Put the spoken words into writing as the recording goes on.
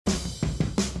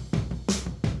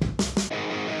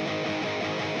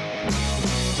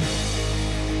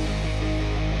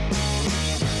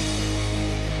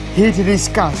here to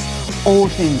discuss all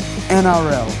things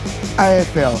NRL,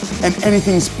 AFL and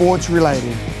anything sports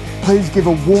related. Please give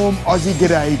a warm Aussie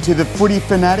g'day to the footy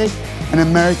fanatic and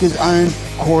America's own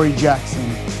Corey Jackson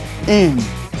in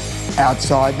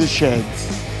Outside the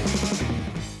Sheds.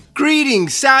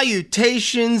 Greetings,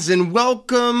 salutations, and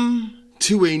welcome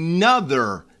to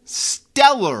another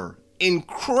stellar,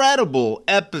 incredible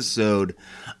episode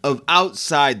of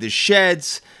Outside the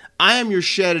Sheds. I am your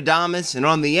Shedadamus, and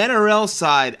on the NRL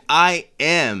side, I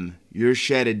am your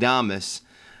Shedadamus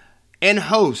and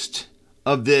host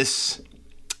of this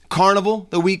carnival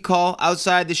that we call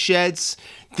Outside the Sheds,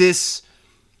 this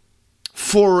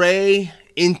foray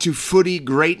into footy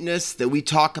greatness that we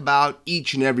talk about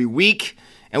each and every week.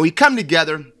 And we come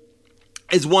together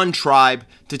as one tribe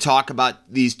to talk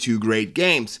about these two great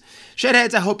games.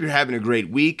 Shedheads, I hope you're having a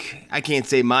great week. I can't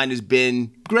say mine has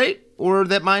been great or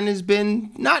that mine has been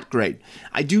not great.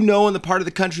 I do know in the part of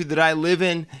the country that I live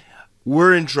in,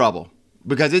 we're in trouble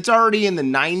because it's already in the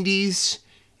 90s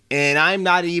and I'm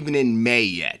not even in May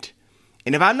yet.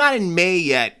 And if I'm not in May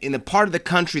yet, in the part of the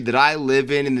country that I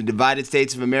live in the divided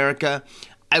states of America,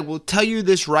 I will tell you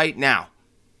this right now.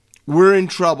 We're in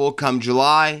trouble come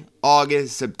July,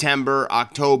 August, September,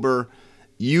 October,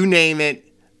 you name it.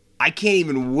 I can't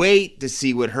even wait to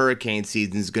see what hurricane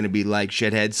season is going to be like,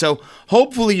 Shedhead. So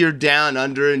hopefully you're down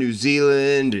under in New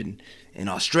Zealand and in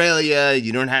Australia.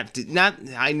 You don't have to,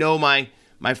 I know my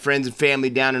friends and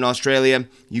family down in Australia,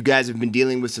 you guys have been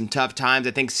dealing with some tough times.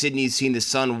 I think Sydney's seen the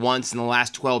sun once in the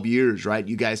last 12 years, right?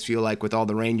 You guys feel like with all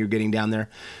the rain you're getting down there.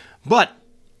 But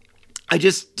I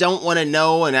just don't want to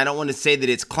know, and I don't want to say that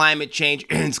it's climate change.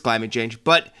 It's climate change.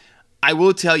 But I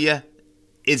will tell you,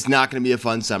 it's not going to be a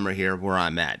fun summer here where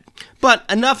I'm at. But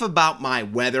enough about my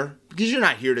weather, because you're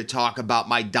not here to talk about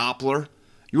my Doppler.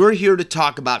 You're here to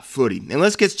talk about footy. And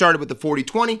let's get started with the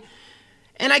 40-20.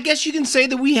 And I guess you can say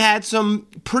that we had some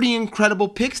pretty incredible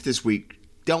picks this week,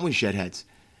 don't we, Shedheads?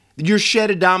 Your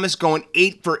Shedadamus going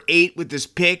 8 for 8 with his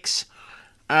picks.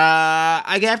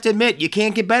 I have to admit, you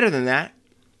can't get better than that.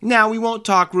 Now, we won't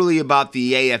talk really about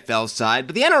the AFL side,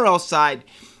 but the NRL side,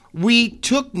 we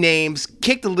took names,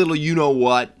 kicked a little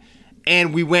you-know-what,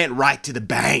 and we went right to the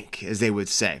bank, as they would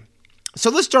say.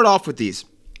 So let's start off with these.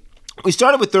 We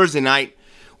started with Thursday night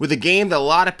with a game that a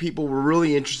lot of people were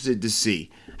really interested to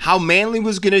see. How Manly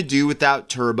was going to do without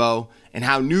Turbo, and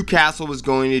how Newcastle was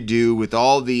going to do with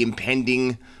all the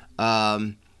impending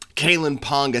Kalyn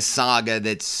Ponga saga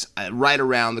that's right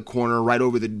around the corner, right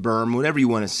over the berm, whatever you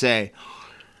want to say.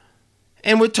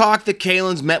 And we talked that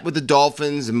Kalyn's met with the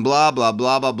Dolphins and blah, blah,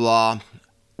 blah, blah, blah.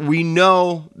 We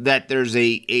know that there's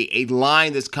a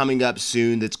line that's coming up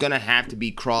soon that's going to have to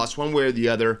be crossed one way or the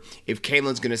other if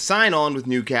Kalyn's going to sign on with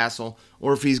Newcastle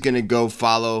or if he's going to go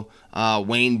follow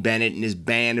Wayne Bennett and his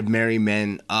band of merry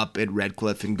men up at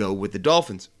Redcliffe and go with the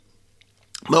Dolphins.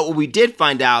 But what we did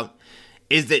find out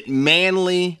is that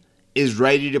Manly is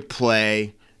ready to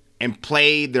play and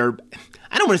play their,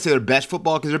 I don't want to say their best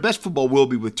football because their best football will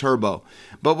be with Turbo.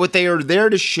 But what they are there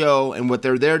to show and what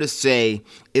they're there to say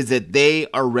is that they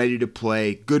are ready to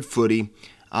play good footy.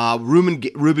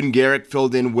 Ruben Garrick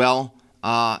filled in well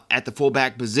at the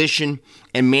fullback position,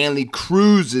 and Manly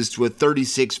cruises to a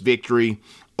 36 victory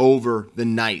over the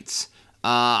Knights.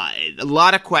 A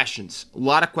lot of questions. A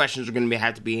lot of questions are going to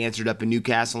have to be answered up in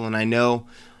Newcastle, and I know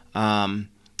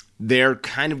they're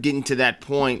kind of getting to that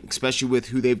point, especially with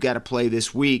who they've got to play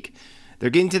this week. They're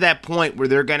getting to that point where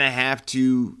they're going to have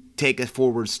to take a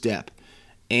forward step.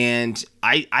 And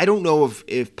I don't know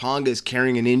if Ponga is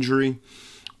carrying an injury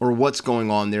or what's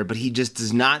going on there, but he just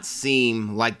does not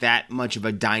seem like that much of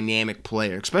a dynamic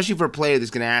player, especially for a player that's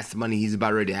going to ask the money he's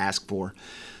about ready to ask for.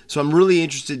 So I'm really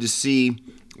interested to see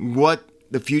what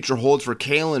the future holds for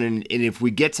Kalyn and if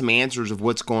we get some answers of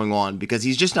what's going on, because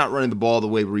he's just not running the ball the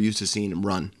way we're used to seeing him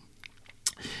run.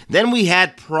 Then we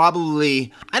had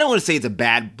probably, I don't want to say it's a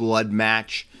bad blood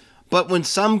match, but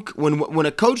when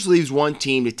a coach leaves one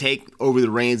team to take over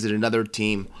the reins at another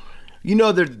team, you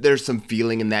know there's some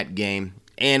feeling in that game.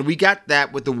 And we got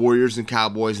that with the Warriors and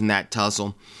Cowboys in that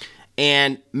tussle.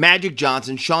 And Magic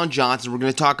Johnson, Sean Johnson, we're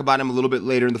going to talk about him a little bit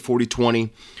later in the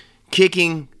 40-20,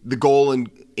 kicking the goal in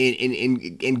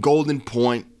Golden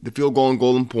Point, the field goal in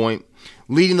Golden Point,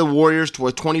 leading the Warriors to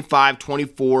a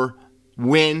 25-24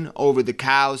 win over the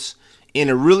Cows in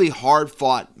a really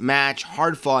hard-fought match,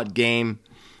 hard-fought game.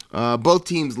 Both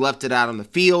teams left it out on the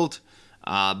field.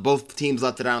 Both teams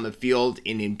left it out on the field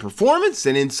in performance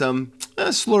and in some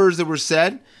slurs that were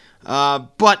said.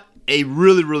 But a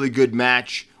really, really good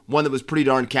match. One that was pretty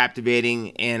darn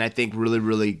captivating and I think really,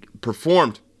 really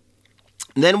performed.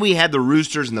 And then we had the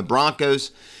Roosters and the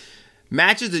Broncos.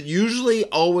 Matches that usually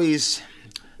always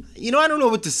I don't know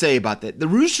what to say about that. The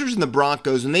Roosters and the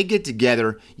Broncos, when they get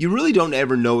together, you really don't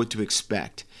ever know what to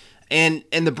expect. And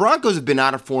the Broncos have been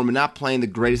out of form and not playing the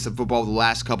greatest of football the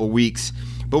last couple weeks.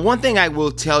 But one thing I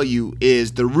will tell you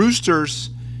is the Roosters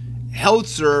held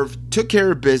serve, took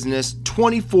care of business,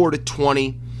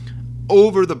 24-20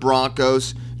 over the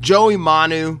Broncos. Joey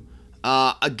Manu,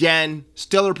 again,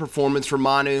 stellar performance for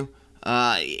Manu.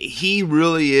 He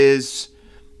really is.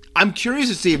 I'm curious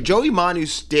to see if Joey Manu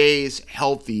stays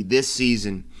healthy this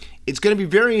season. It's going to be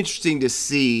very interesting to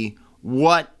see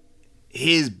what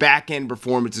his back-end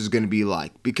performance is going to be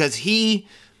like, because he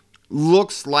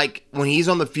looks like when he's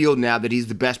on the field now that he's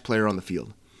the best player on the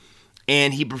field.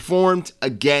 And he performed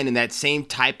again in that same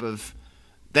type of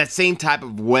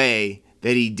way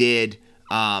that he did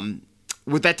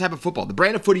with that type of football. The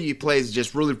brand of footy he plays is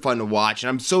just really fun to watch, and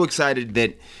I'm so excited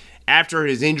that after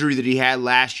his injury that he had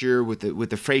last year with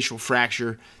the facial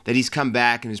fracture, that he's come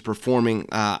back and is performing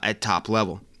at top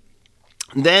level.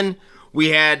 And then we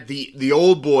had the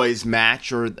old boys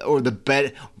match, or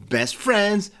the best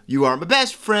friends. You are my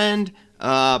best friend,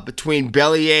 between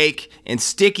Bellyache and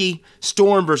Sticky.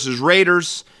 Storm versus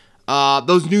Raiders.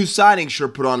 Those new signings sure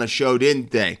put on a show,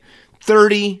 didn't they?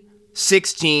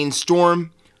 30-16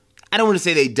 Storm. I don't want to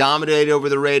say they dominated over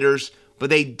the Raiders, but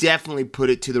they definitely put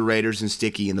it to the Raiders and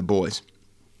Sticky and the boys.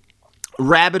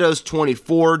 Rabbitohs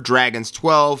 24, Dragons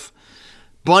 12.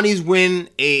 Bunnies win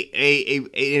an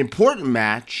important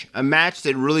match, a match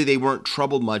that really they weren't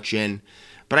troubled much in.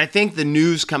 But I think the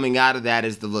news coming out of that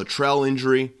is the Latrell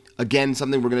injury. Again,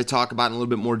 something we're going to talk about in a little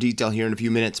bit more detail here in a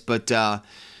few minutes. But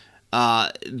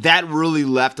that really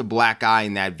left a black eye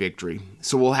in that victory.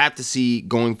 So we'll have to see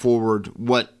going forward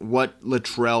what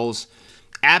Latrell's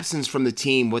absence from the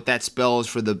team, what that spells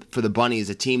for the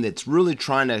Bunnies, a team that's really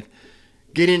trying to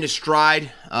get into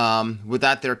stride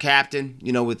without their captain,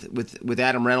 with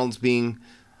Adam Reynolds being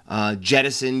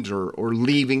jettisoned or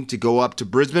leaving to go up to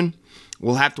Brisbane.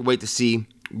 We'll have to wait to see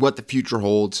what the future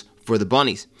holds for the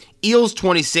Bunnies. Eels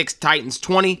 26, Titans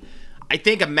 20. I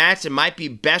think a match that might be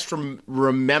best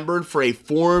remembered for a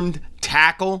formed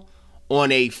tackle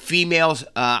on a female.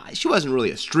 She wasn't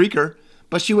really a streaker,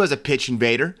 but she was a pitch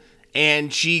invader.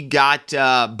 And she got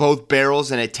both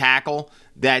barrels and a tackle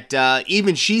that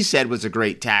even she said was a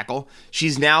great tackle.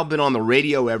 She's now been on the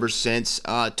radio ever since,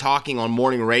 talking on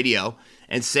morning radio,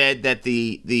 and said that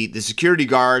the security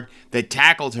guard that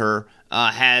tackled her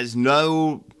has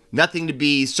nothing to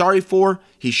be sorry for.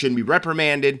 He shouldn't be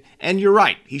reprimanded. And you're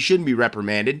right, he shouldn't be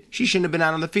reprimanded. She shouldn't have been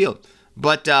out on the field.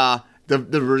 But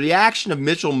the reaction of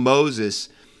Mitchell Moses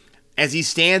as he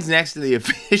stands next to the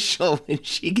official when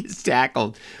she gets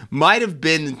tackled might have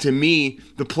been, to me,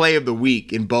 the play of the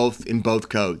week in both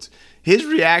codes. His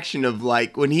reaction of,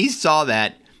 like, when he saw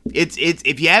that, it's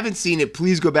if you haven't seen it,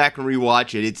 please go back and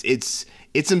rewatch it. It's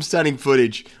some stunning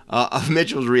footage of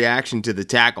Mitchell's reaction to the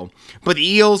tackle. But the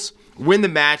Eels win the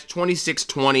match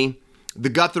 26-20. The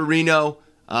Gutherino,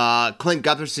 Clint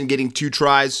Gutherson getting 2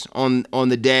 tries on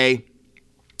the day,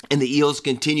 and the Eels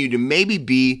continue to maybe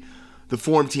be the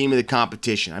form team of the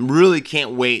competition. I really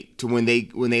can't wait to when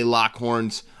they lock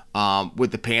horns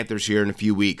with the Panthers here in a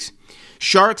few weeks.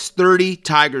 Sharks 30,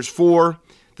 Tigers 4.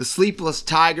 The Sleepless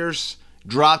Tigers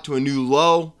drop to a new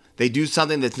low. They do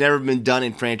something that's never been done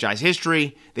in franchise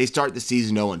history. They start the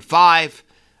season 0-5.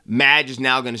 Madge is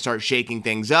now going to start shaking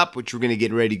things up, which we're going to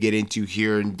get ready to get into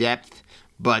here in depth.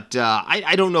 But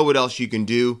I don't know what else you can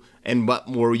do and what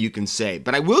more you can say.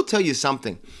 But I will tell you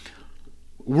something.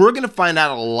 We're going to find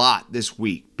out a lot this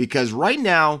week, because right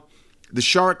now, the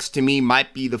Sharks, to me,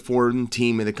 might be the form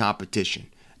team of the competition.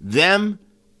 Them,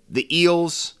 the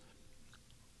Eels,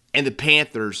 and the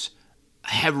Panthers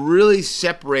have really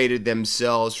separated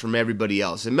themselves from everybody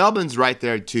else. And Melbourne's right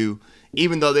there, too,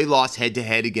 even though they lost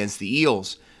head-to-head against the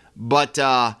Eels. But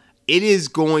it is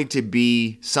going to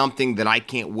be something that I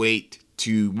can't wait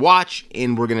to watch,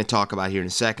 and we're going to talk about here in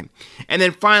a second. And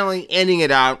then finally, ending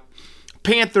it out,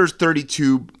 Panthers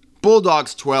 32,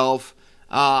 Bulldogs 12.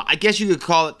 I guess you could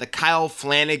call it the Kyle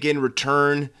Flanagan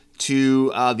return to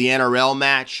the NRL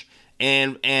match.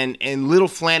 And little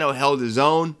Flano held his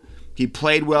own. He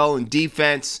played well in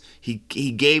defense. He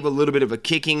gave a little bit of a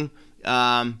kicking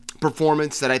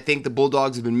performance that I think the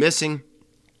Bulldogs have been missing.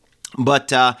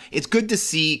 But it's good to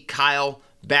see Kyle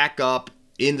back up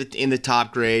in the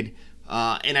top grade.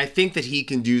 And I think that he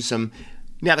can do some.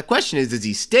 Now the question is, does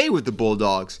he stay with the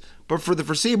Bulldogs? But for the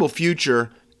foreseeable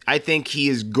future, I think he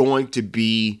is going to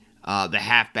be the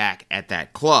halfback at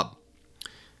that club.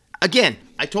 Again,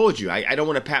 I told you, I don't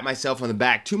want to pat myself on the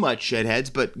back too much,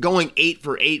 Shedheads, but going 8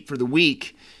 for 8 for the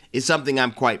week is something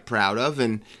I'm quite proud of.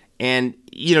 And And,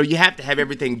 you have to have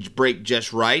everything break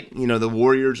just right. The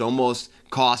Warriors almost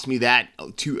cost me that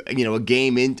a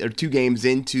game in or 2 games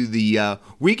into the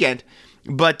weekend.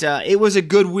 But it was a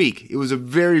good week. It was a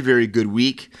very, very good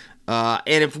week.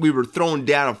 And if we were throwing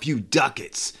down a few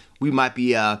ducats, we might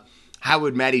be, how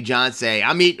would Matty John say,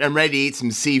 I'm ready to eat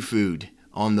some seafood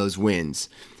on those wins.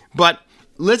 But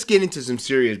let's get into some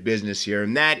serious business here,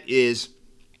 and that is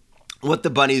what the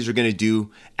Bunnies are going to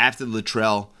do after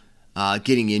Latrell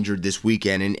getting injured this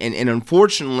weekend. And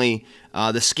unfortunately,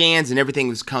 the scans and everything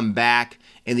has come back,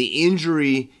 and the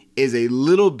injury is a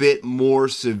little bit more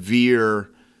severe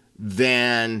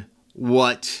than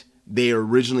what they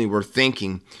originally were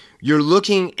thinking. You're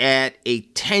looking at a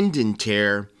tendon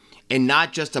tear and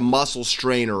not just a muscle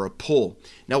strain or a pull.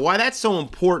 Now, why that's so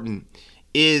important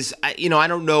is, I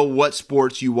don't know what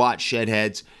sports you watch,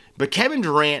 Shedheads, but Kevin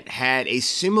Durant had a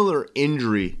similar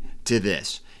injury to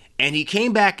this. And he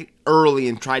came back early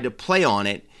and tried to play on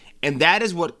it, and that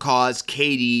is what caused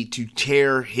KD to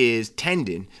tear his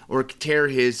tendon, or tear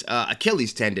his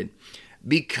Achilles tendon,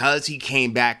 because he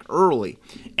came back early.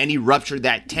 And he ruptured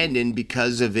that tendon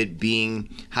because of it being,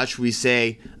 how should we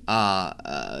say,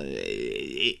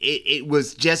 it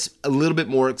was just a little bit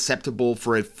more acceptable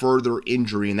for a further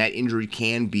injury, and that injury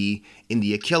can be in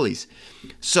the Achilles.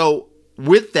 So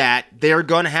with that, they're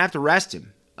going to have to rest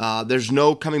him. There's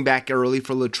no coming back early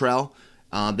for Latrell.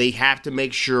 They have to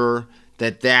make sure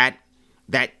that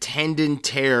tendon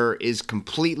tear is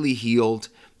completely healed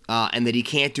and that he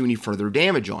can't do any further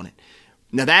damage on it.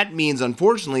 Now that means,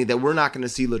 unfortunately, that we're not going to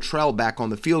see Latrell back on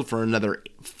the field for another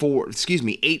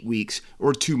 8 weeks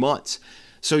or 2 months.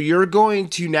 So you're going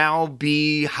to now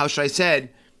be, how should I say,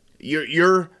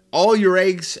 all your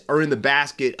eggs are in the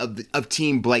basket of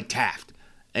Team Blake Taft.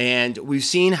 And we've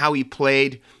seen how he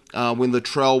played when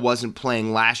Latrell wasn't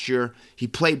playing last year. He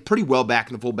played pretty well back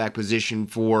in the fullback position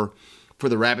for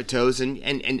the Rabbitohs,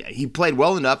 and he played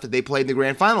well enough that they played in the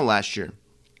grand final last year.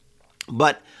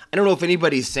 But I don't know if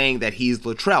anybody's saying that he's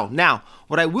Latrell. Now,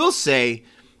 what I will say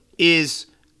is,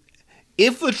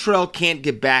 if Latrell can't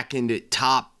get back into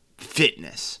top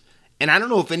fitness, and I don't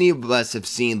know if any of us have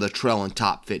seen Latrell in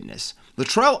top fitness.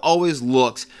 Latrell always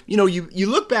looks, you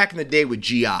look back in the day with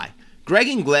G.I. Greg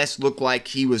Ingles looked like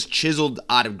he was chiseled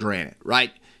out of granite,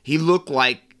 right? He looked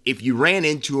like if you ran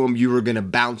into him, you were going to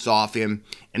bounce off him,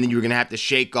 and then you were going to have to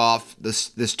shake off the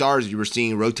stars you were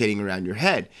seeing rotating around your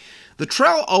head.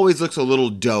 Latrell always looks a little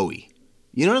doughy.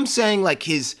 You know what I'm saying? Like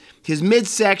his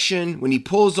midsection, when he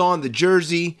pulls on the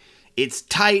jersey, it's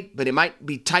tight, but it might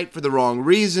be tight for the wrong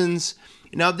reasons.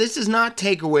 Now, this does not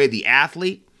take away the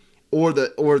athlete or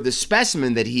the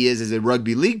specimen that he is as a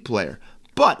rugby league player.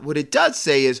 But what it does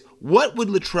say is, what would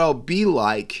Latrell be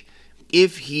like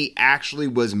if he actually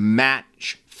was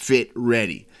match fit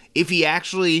ready? If he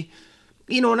actually,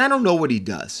 and I don't know what he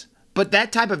does, but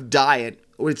that type of diet,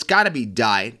 or it's got to be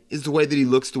diet, is the way that he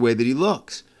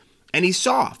looks. And he's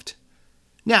soft.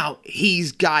 Now,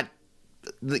 he's got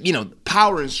the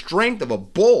power and strength of a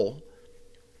bull,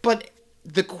 but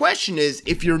the question is,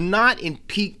 if you're not in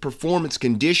peak performance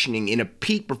conditioning in a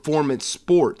peak performance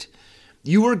sport,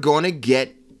 you are going to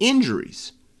get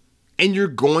injuries, and you're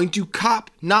going to cop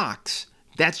knocks.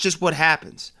 That's just what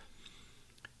happens.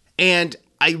 And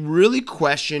I really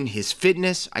question his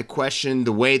fitness. I question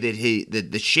the way that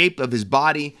the shape of his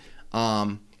body.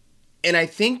 And I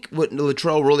think what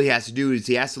Latrell really has to do is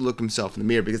he has to look himself in the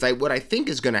mirror, because what I think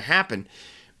is going to happen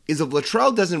is if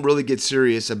Latrell doesn't really get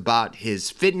serious about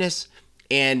his fitness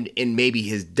and maybe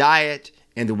his diet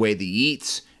and the way that he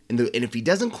eats, and if he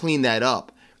doesn't clean that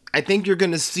up, I think you're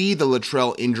going to see the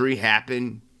Latrell injury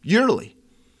happen yearly,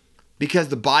 because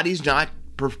the body's not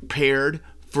prepared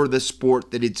for the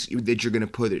sport that you're going to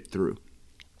put it through.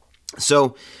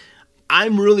 So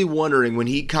I'm really wondering when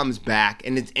he comes back,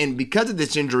 and because of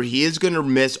this injury, he is going to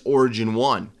miss Origin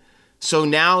 1. So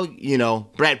now,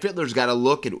 Brad Fittler's got to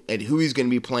look at who he's going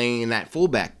to be playing in that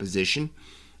fullback position,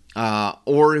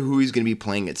 or who he's going to be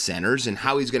playing at centers, and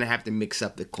how he's going to have to mix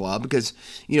up the club, because,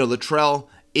 Latrell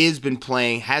has been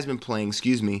playing,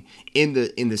 in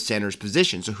the center's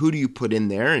position. So who do you put in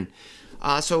there? And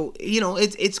so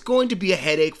it's going to be a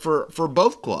headache for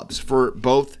both clubs, for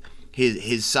both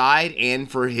his side and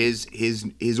for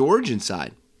his Origin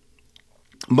side.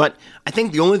 But I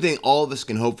think the only thing all of us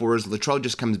can hope for is Latrell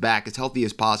just comes back as healthy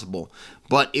as possible.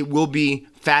 But it will be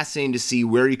fascinating to see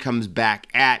where he comes back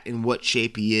at and what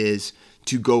shape he is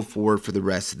to go forward for the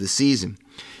rest of the season.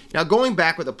 Now, going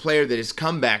back with a player that has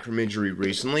come back from injury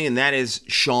recently, and that is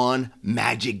Shawn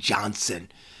Magic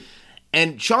Johnson.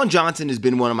 And Shawn Johnson has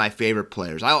been one of my favorite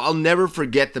players. I'll never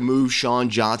forget the move Shawn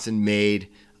Johnson made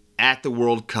at the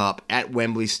World Cup at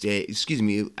Wembley State.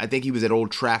 I think he was at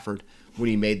Old Trafford when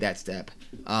he made that step.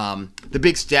 The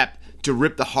big step to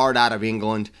rip the heart out of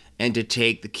England and to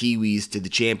take the Kiwis to the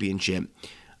championship.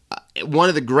 One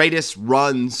of the greatest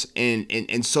runs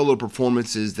and solo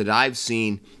performances that I've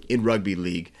seen in rugby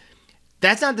league.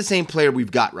 That's not the same player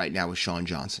we've got right now with Sean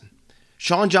Johnson.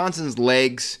 Sean Johnson's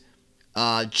legs,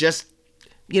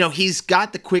 he's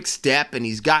got the quick step and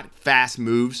he's got fast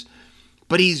moves,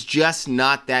 but he's just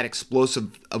not that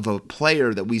explosive of a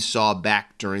player that we saw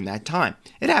back during that time.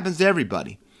 It happens to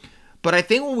everybody. But I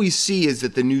think what we see is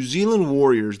that the New Zealand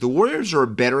Warriors, the Warriors are a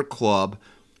better club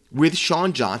with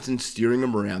Sean Johnson steering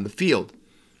them around the field.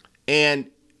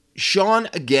 And Sean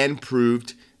again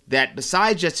proved that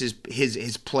besides just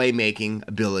his playmaking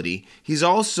ability, he's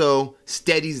also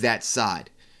steadies that side.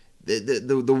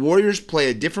 The Warriors play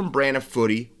a different brand of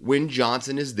footy when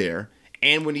Johnson is there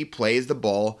and when he plays the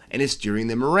ball and is steering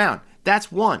them around.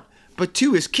 That's one. But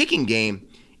two, his kicking game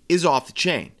is off the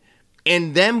chain.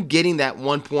 And them getting that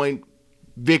 1-point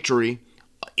victory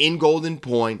in Golden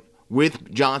Point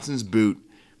with Johnson's boot,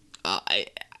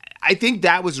 I think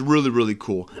that was really, really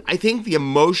cool. I think the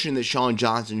emotion that Sean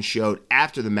Johnson showed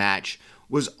after the match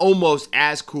was almost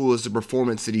as cool as the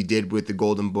performance that he did with the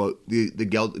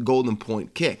Golden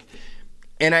Point kick.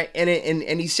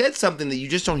 And he said something that you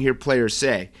just don't hear players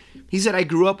say. He said, "I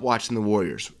grew up watching the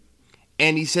Warriors."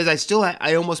 And he says,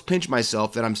 I almost pinch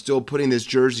myself that I'm still putting this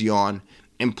jersey on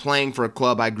and playing for a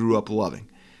club I grew up loving.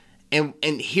 And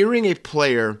hearing a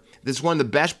player that's one of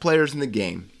the best players in the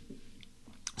game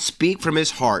speak from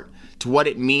his heart to what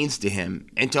it means to him,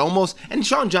 and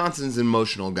Sean Johnson's an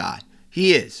emotional guy.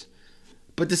 He is.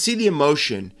 But to see the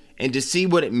emotion and to see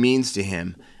what it means to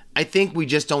him, I think we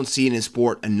just don't see it in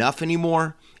sport enough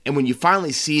anymore. And when you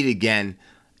finally see it again,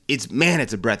 it's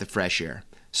a breath of fresh air.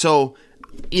 So,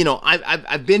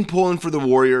 I've been pulling for the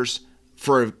Warriors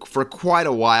for quite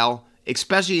a while,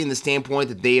 especially in the standpoint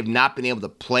that they have not been able to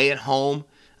play at home,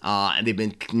 and they've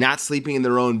been not sleeping in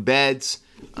their own beds.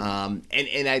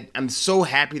 I'm so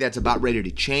happy that's about ready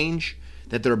to change,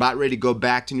 that they're about ready to go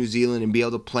back to New Zealand and be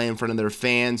able to play in front of their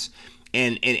fans.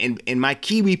 And my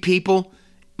Kiwi people,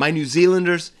 my New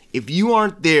Zealanders, if you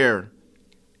aren't there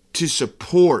to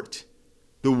support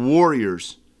the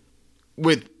Warriors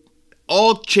with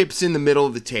all chips in the middle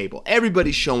of the table,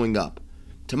 everybody's showing up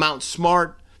to Mount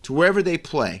Smart, to wherever they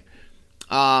play,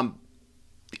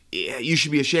 you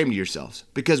should be ashamed of yourselves.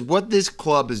 Because what this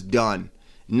club has done,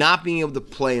 not being able to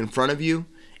play in front of you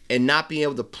and not being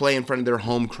able to play in front of their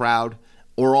home crowd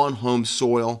or on home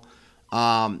soil,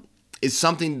 is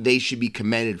something they should be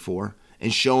commended for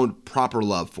and shown proper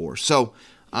love for. So,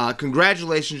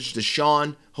 congratulations to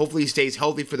Sean. Hopefully he stays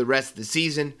healthy for the rest of the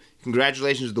season.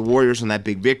 Congratulations to the Warriors on that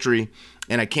big victory.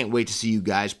 And I can't wait to see you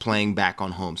guys playing back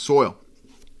on home soil.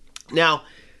 Now,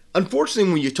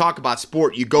 unfortunately, when you talk about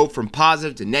sport, you go from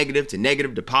positive to negative to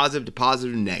negative to positive to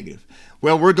positive to negative.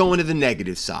 Well, we're going to the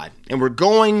negative side. And we're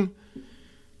going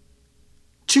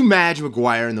to Madge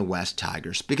Maguire and the West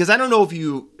Tigers. Because I don't know if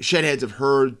you Shedheads have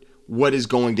heard what is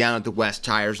going down at the West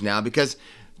Tigers now. Because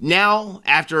now,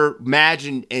 after Madge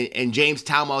and James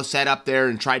Talmo sat up there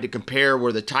and tried to compare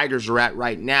where the Tigers are at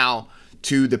right now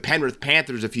to the Penrith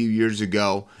Panthers a few years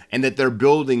ago, and that they're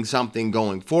building something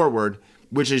going forward,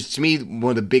 which is, to me,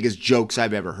 one of the biggest jokes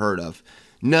I've ever heard of.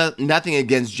 Nothing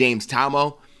against James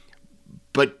Talmo,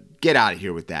 but get out of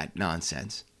here with that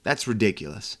nonsense. That's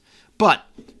ridiculous. But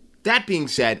that being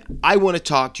said, I want to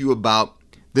talk to you about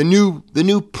the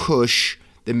new push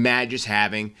that Madge is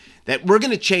having, that we're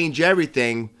going to change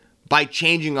everything by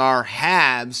changing our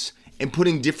halves and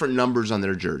putting different numbers on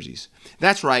their jerseys.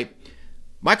 That's right.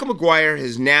 Michael Maguire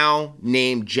has now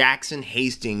named Jackson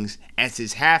Hastings as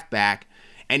his halfback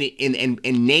and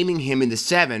naming him in the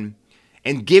 7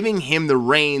 and giving him the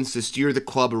reins to steer the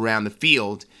club around the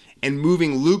field and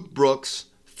moving Luke Brooks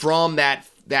from that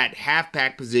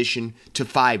halfback position to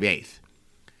 5/8.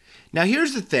 Now,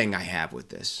 here's the thing I have with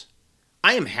this.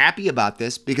 I am happy about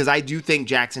this because I do think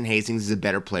Jackson Hastings is a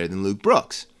better player than Luke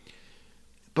Brooks.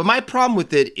 But my problem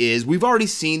with it is we've already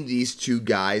seen these two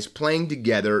guys playing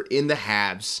together in the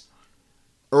halves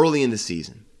early in the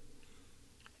season.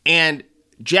 And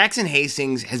Jackson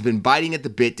Hastings has been biting at the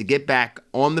bit to get back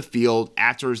on the field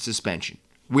after his suspension.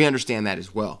 We understand that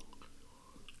as well.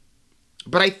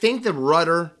 But I think the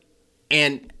rudder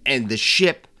and the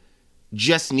ship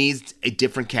just needs a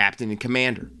different captain and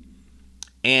commander.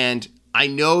 And I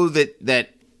know that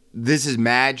this is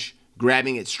Madge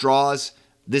grabbing at straws.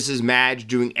 This is Madge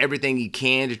doing everything he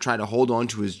can to try to hold on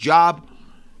to his job.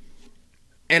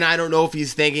 And I don't know if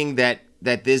he's thinking that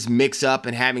this mix-up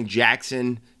and having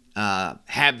Jackson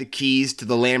have the keys to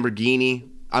the Lamborghini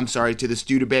to the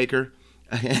Studebaker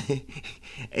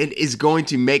it is going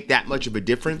to make that much of a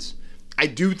difference. I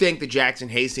do think that Jackson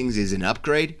Hastings is an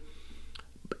upgrade.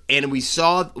 And we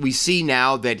see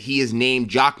now that he has named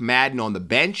Jock Madden on the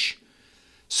bench.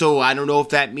 So I don't know if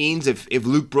that means if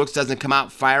Luke Brooks doesn't come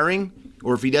out firing,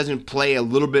 or if he doesn't play a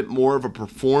little bit more of a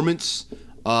performance,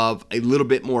 of a little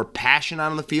bit more passion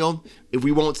out on the field, if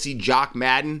we won't see Jock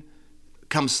Madden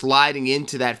come sliding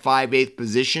into that 5/8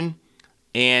 position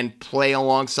and play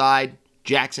alongside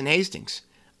Jackson Hastings.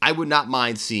 I would not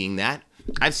mind seeing that.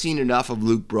 I've seen enough of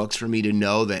Luke Brooks for me to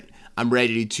know that I'm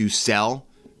ready to sell.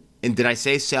 And did I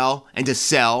say sell? And to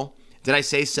sell. Did I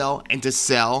say sell? And to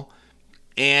sell.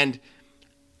 And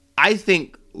I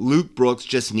think Luke Brooks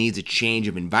just needs a change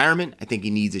of environment. I think he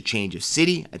needs a change of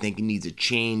city. I think he needs a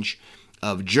change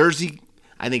of jersey.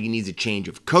 I think he needs a change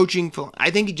of coaching.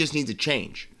 I think he just needs a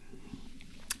change.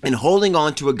 And holding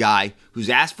on to a guy who's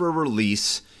asked for a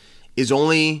release is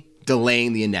only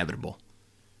delaying the inevitable.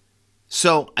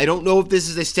 So I don't know if this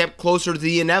is a step closer to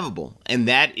the inevitable. And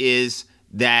that is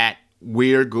that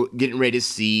we're getting ready to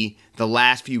see the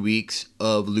last few weeks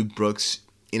of Luke Brooks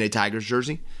in a Tigers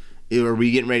jersey. Are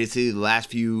we getting ready to see the last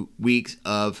few weeks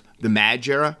of the Madge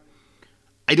era?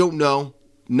 I don't know.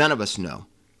 None of us know.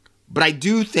 But I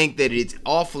do think that it's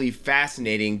awfully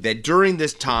fascinating that during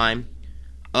this time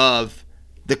of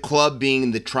the club being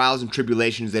in the trials and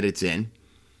tribulations that it's in,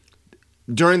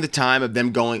 during the time of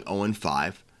them going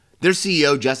 0-5, their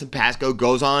CEO, Justin Pascoe,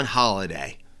 goes on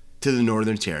holiday to the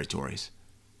Northern Territories.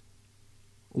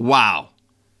 Wow.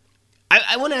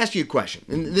 I want to ask you a question,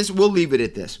 and we'll leave it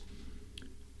at this.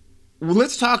 Well,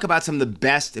 let's talk about some of the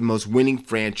best and most winning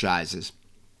franchises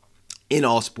in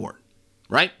all sport,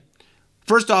 right?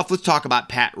 First off, let's talk about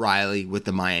Pat Riley with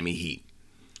the Miami Heat.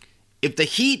 If the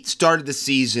Heat started the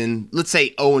season, let's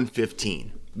say 0-15,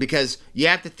 because you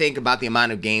have to think about the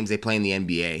amount of games they play in the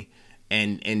NBA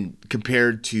and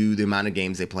compared to the amount of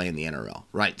games they play in the NRL,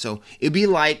 right? So it'd be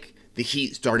like the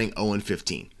Heat starting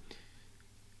 0-15.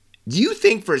 Do you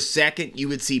think for a second you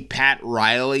would see Pat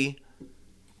Riley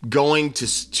going to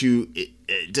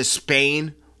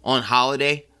Spain on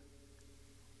holiday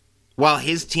while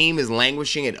his team is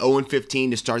languishing at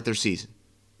 0-15 to start their season?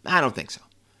 I don't think so.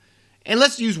 And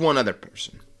let's use one other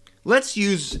person. Let's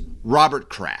use Robert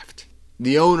Kraft,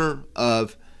 the owner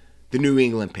of the New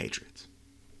England Patriots.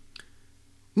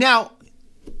 Now,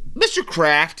 Mr.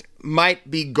 Kraft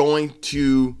might be going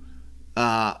to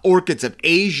Orchids of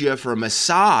Asia for a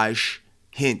massage,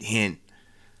 hint, hint.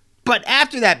 But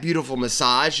after that beautiful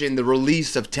massage and the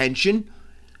release of tension,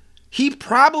 he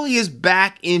probably is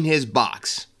back in his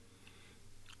box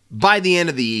by the end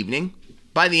of the evening,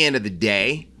 by the end of the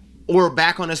day, or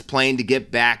back on his plane to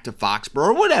get back to Foxborough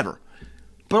or whatever.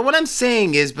 But what I'm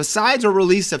saying is, besides a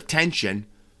release of tension,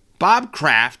 Bob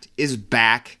Kraft is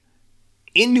back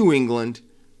in New England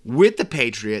with the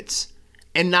Patriots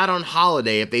and not on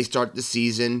holiday if they start the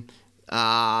season.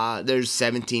 There's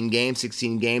 17 games,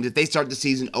 16 games. If they start the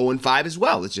season 0-5 as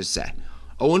well, let's just say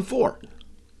 0-4.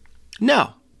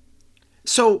 No.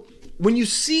 So when you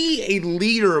see a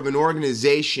leader of an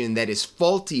organization that is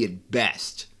faulty at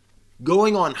best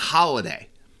going on holiday,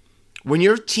 when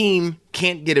your team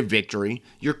can't get a victory,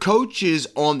 your coach is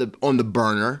on the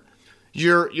burner,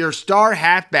 your star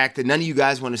halfback that none of you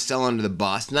guys want to sell under the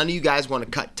bus, none of you guys want to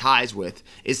cut ties with,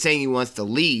 is saying he wants to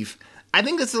leave, I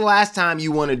think that's the last time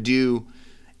you want to do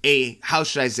a,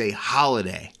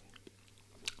 holiday.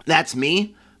 That's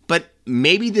me, but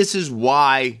maybe this is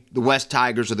why the West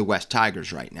Tigers are the West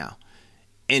Tigers right now.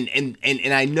 And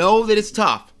I know that it's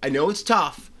tough. I know it's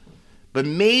tough. But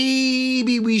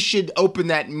maybe we should open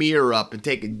that mirror up and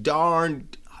take a darn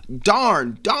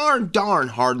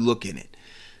hard look in it.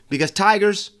 Because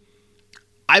Tigers,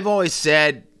 I've always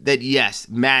said that yes,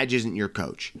 Madge isn't your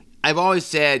coach. I've always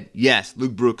said yes,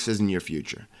 Luke Brooks isn't your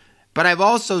future. But I've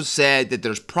also said that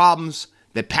there's problems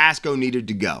that Pascoe needed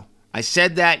to go. I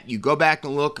said that. You go back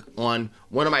and look on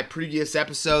one of my previous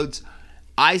episodes.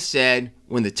 I said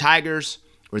when the Tigers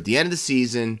were at the end of the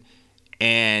season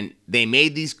and they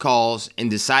made these calls and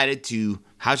decided to,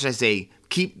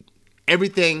 keep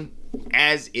everything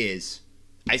as is,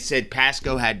 I said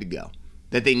Pascoe had to go,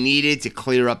 that they needed to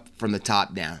clear up from the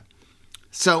top down.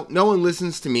 So no one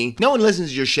listens to me. No one listens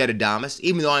to your Shedadamas,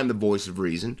 even though I'm the voice of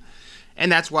reason.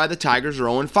 And that's why the Tigers are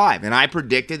 0-5. And I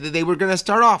predicted that they were going to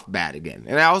start off bad again.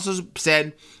 And I also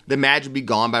said the Madge would be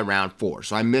gone by round 4.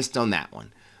 So I missed on that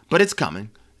one. But it's coming.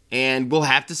 And we'll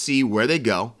have to see where they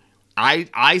go.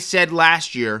 I said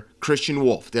last year Christian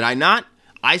Wolf. Did I not?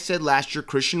 I said last year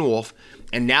Christian Wolf.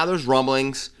 And now there's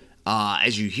rumblings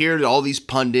as you hear all these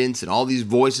pundits and all these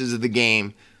voices of the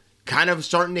game kind of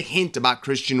starting to hint about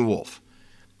Christian Wolf.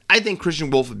 I think Christian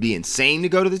Wolf would be insane to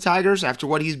go to the Tigers after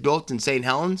what he's built in St.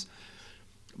 Helens.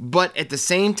 But at the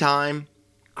same time,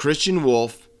 Christian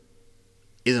Wolf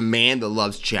is a man that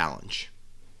loves challenge.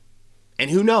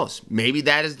 And who knows? Maybe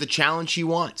that is the challenge he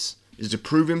wants, is to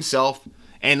prove himself.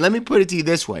 And let me put it to you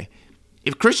this way.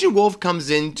 If Christian Wolf comes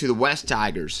into the West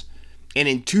Tigers and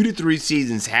in 2 to 3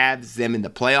 seasons has them in the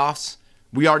playoffs,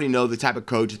 we already know the type of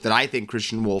coach that I think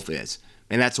Christian Wolf is.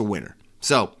 And that's a winner.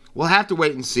 So we'll have to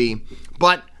wait and see.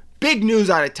 But big news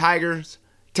out of Tigers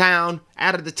Town,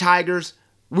 out of the Tigers,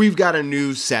 we've got a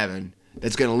new 7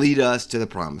 that's going to lead us to the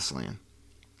promised land.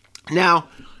 Now,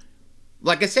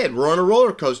 like I said, we're on a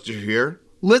roller coaster here.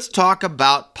 Let's talk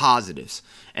about positives.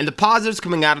 And the positives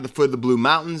coming out of the foot of the Blue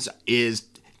Mountains is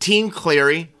Team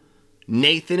Cleary,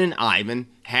 Nathan, and Ivan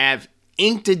have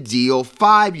inked a deal,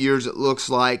 5 years it looks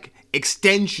like,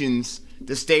 extensions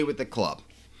to stay with the club.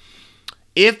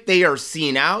 If they are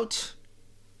seen out,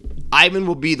 Ivan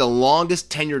will be the longest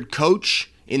tenured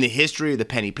coach in the history of the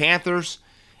Penny Panthers,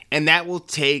 and that will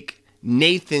take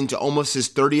Nathan to almost his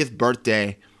 30th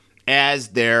birthday as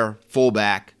their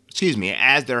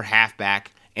as their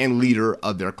halfback and leader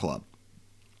of their club.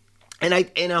 And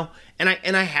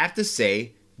I have to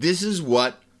say, this is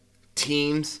what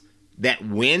teams that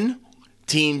win,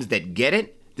 teams that get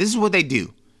it, this is what they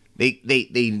do.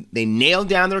 They nail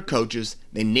down their coaches,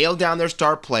 they nail down their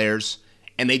star players,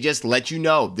 and they just let you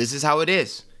know this is how it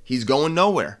is. He's going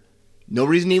nowhere. No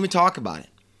reason to even talk about it.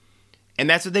 And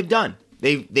that's what they've done.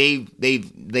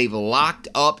 They've locked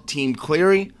up Team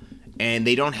Cleary, and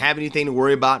they don't have anything to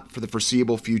worry about for the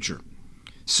foreseeable future.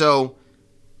 So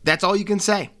that's all you can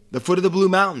say. The foot of the Blue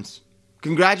Mountains.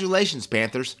 Congratulations,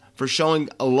 Panthers, for showing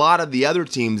a lot of the other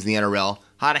teams in the NRL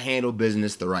how to handle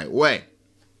business the right way.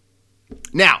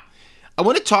 Now, I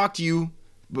want to talk to you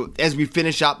as we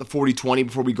finish out the 40-20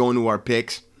 before we go into our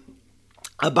picks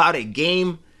about a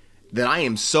game that I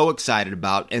am so excited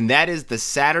about, and that is the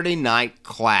Saturday night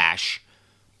clash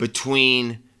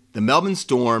between the Melbourne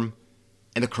Storm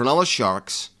and the Cronulla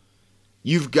Sharks.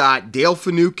 You've got Dale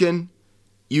Finucane,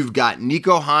 you've got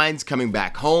Nico Hines coming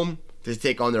back home to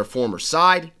take on their former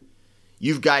side.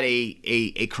 You've got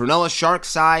a Cronulla Sharks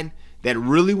side that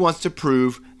really wants to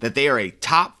prove that they are a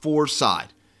top 4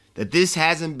 side, that this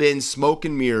hasn't been smoke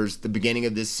and mirrors at the beginning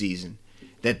of this season,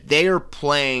 that they are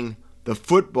playing the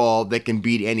football that can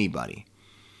beat anybody.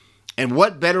 And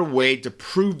what better way to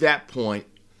prove that point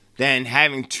than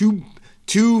having two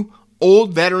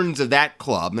old veterans of that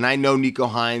club, and I know Nico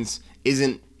Hines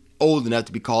isn't old enough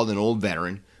to be called an old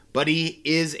veteran, but he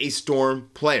is a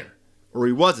Storm player, or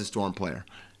he was a Storm player.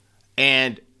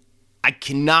 And I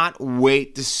cannot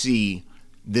wait to see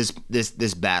this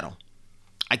battle.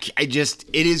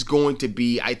 It is going to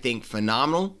be, I think,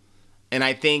 phenomenal. And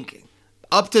I think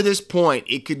up to this point,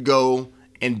 it could go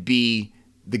and be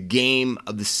the game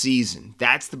of the season.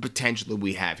 That's the potential that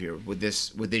we have here with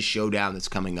this showdown that's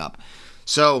coming up.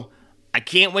 So I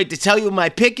can't wait to tell you what my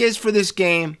pick is for this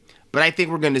game, but I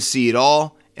think we're going to see it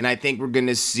all. And I think we're going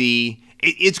to see,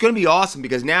 it's going to be awesome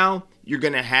because now you're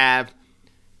going to have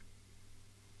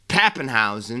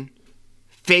Pappenhausen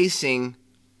facing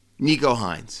Nico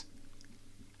Hines.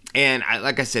 And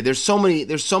like I said, there's so many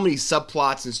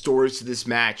subplots and stories to this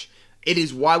match. It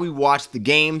is why we watch the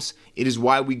games. It is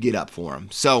why we get up for them.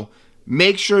 So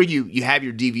make sure you have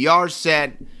your DVR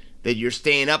set, that you're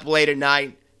staying up late at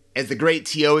night. As the great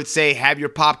T.O. would say, have your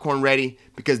popcorn ready,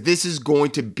 because this is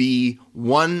going to be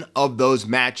one of those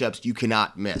matchups you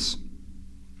cannot miss.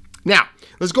 Now,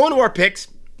 let's go into our picks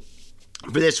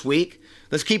for this week.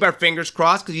 Let's keep our fingers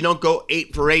crossed, because you don't go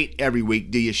 8 for 8 every week,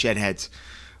 do you, shedheads?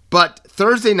 But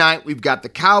Thursday night, we've got the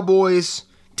Cowboys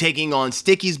taking on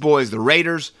Sticky's boys, the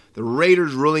Raiders. The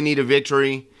Raiders really need a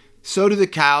victory. So do the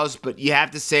Cows, but you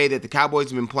have to say that the Cowboys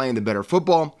have been playing the better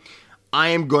football. I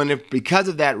am going to, because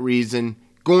of that reason,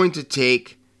 going to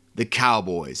take the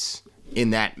Cowboys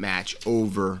in that match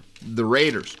over the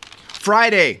Raiders.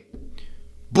 Friday,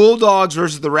 Bulldogs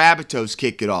versus the Rabbitohs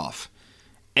kick it off.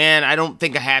 And I don't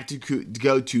think I have to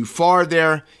go too far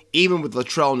there. Even with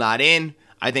Latrell not in,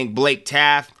 I think Blake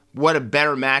Taft, what a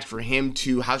better match for him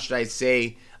to,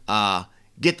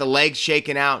 get the legs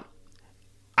shaken out.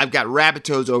 I've got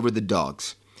Rabbitohs over the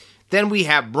Dogs. Then we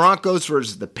have Broncos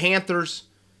versus the Panthers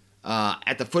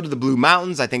at the foot of the Blue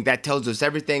Mountains. I think that tells us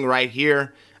everything right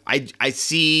here. I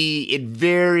see it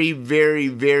very, very,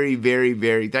 very, very,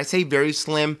 very, did I say very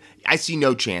slim? I see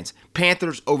no chance.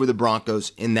 Panthers over the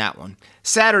Broncos in that one.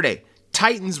 Saturday,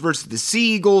 Titans versus the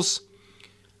Sea Eagles.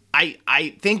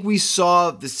 I think we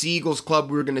saw the Sea Eagles club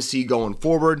we were going to see going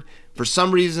forward. For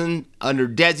some reason, under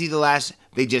Desi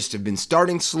they just have been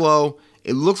starting slow,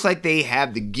 It looks like they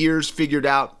have the gears figured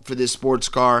out for this sports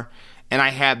car, and I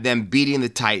have them beating the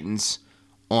Titans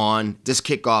on this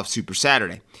kickoff Super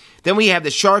Saturday. Then we have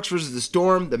the Sharks versus the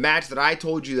Storm, the match that I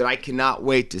told you that I cannot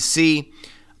wait to see.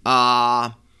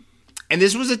 And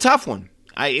this was a tough one.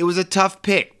 It was a tough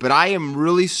pick, but I am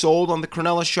really sold on the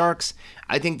Cronulla Sharks.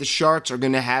 I think the Sharks are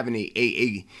going to have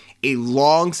a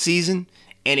long season,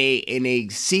 and a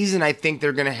season I think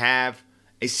they're going to have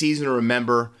a season to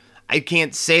remember. I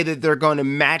can't say that they're going to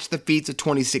match the feats of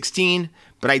 2016,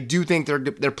 but I do think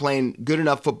they're playing good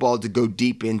enough football to go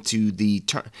deep into the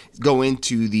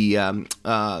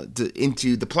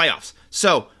playoffs.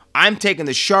 So I'm taking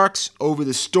the Sharks over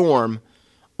the Storm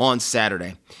on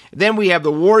Saturday. Then we have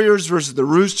the Warriors versus the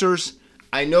Roosters.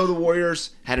 I know the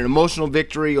Warriors had an emotional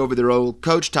victory over their old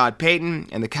coach, Todd Payton,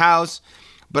 and the Cows,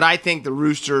 but I think the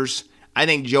Roosters, I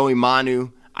think Joey Manu,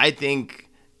 I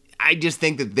just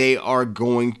think that they are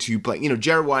going to play.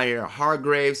 Jared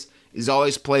Waerea-Hargreaves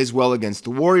always plays well against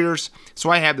the Warriors, so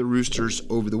I have the Roosters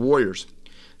over the Warriors.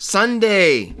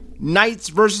 Sunday, Knights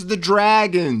versus the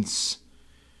Dragons.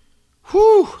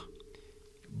 Whew.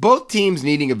 Both teams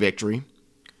needing a victory.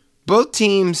 Both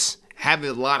teams have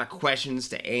a lot of questions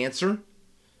to answer,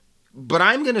 but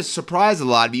I'm going to surprise a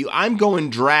lot of you. I'm going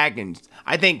Dragons.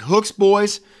 I think Hook's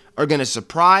boys are going to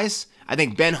surprise. I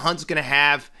think Ben Hunt's going to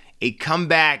have a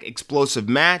comeback explosive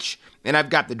match, and I've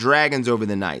got the Dragons over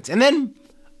the Knights. And then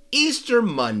Easter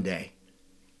Monday.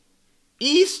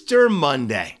 Easter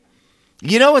Monday.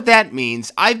 You know what that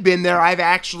means? I've been there. I have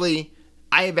actually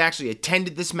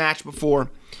attended this match before.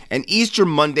 An Easter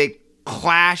Monday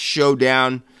clash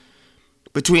showdown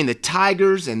between the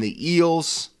Tigers and the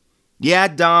Eels. Yeah,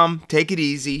 Dom, take it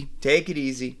easy. Take it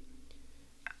easy.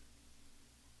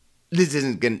 This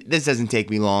doesn't take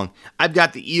me long. I've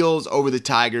got the Eels over the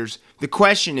Tigers. The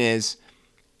question is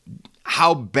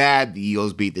how bad the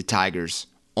Eels beat the Tigers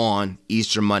on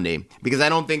Easter Monday, because I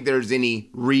don't think there's any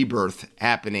rebirth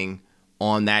happening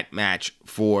on that match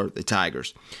for the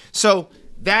Tigers. So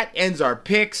that ends our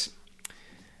picks.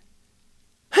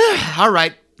 All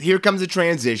right, here comes the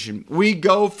transition. We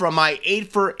go from my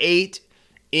 8 for 8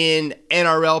 in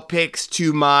NRL picks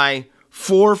to my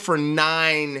 4 for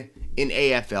 9 in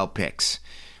AFL picks.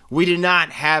 We did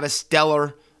not have a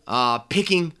stellar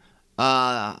picking,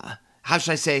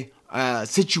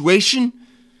 situation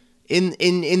in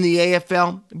the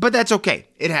AFL, but that's okay.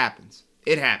 It happens.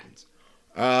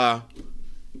 There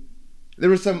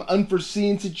were some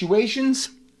unforeseen situations,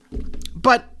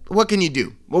 but what can you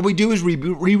do? What we do is we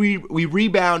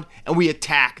rebound and we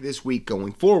attack this week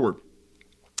going forward.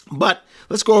 But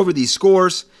let's go over these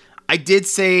scores. I did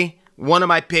say one of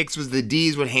my picks was the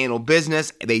D's would handle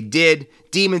business. They did.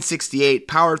 Demon 68,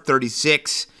 Power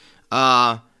 36.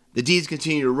 The D's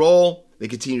continue to roll. They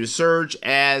continue to surge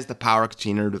as the Power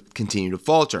continue to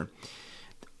falter.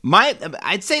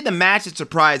 I'd say the match that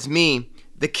surprised me,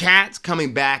 the Cats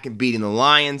coming back and beating the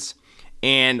Lions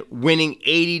and winning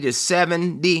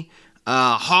 80-70.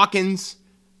 Hawkins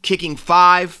kicking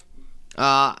 5.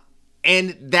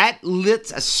 And that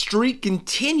lets a streak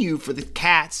continue for the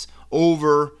Cats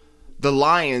over the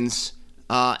Lions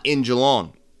in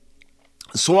Geelong.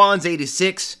 Swans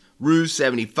 86, Roos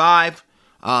 75.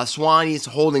 Swannies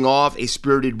holding off a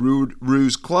spirited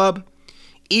Roos club.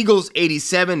 Eagles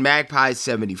 87, Magpies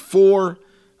 74.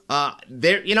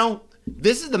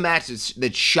 This is the match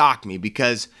that shocked me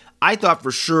because I thought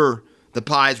for sure the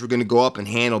Pies were going to go up and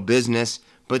handle business,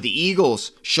 but the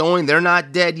Eagles, showing they're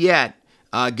not dead yet,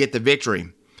 get the victory.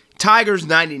 Tigers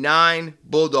 99,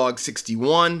 Bulldogs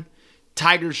 61.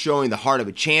 Tigers showing the heart of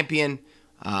a champion.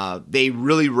 They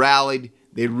really rallied.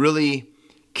 They really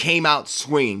came out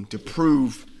swinging to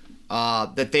prove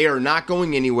that they are not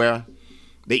going anywhere.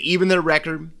 They evened their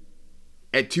record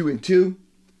at 2-2.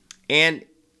 And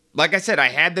like I said, I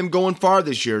had them going far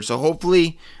this year, so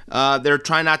hopefully they're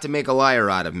trying not to make a liar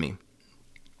out of me.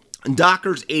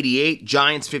 Dockers 88,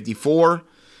 Giants 54.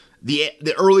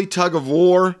 The early tug of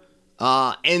war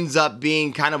ends up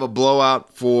being kind of a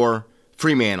blowout for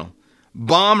Fremantle.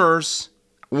 Bombers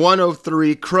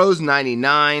 103, Crows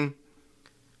 99.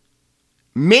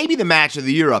 Maybe the match of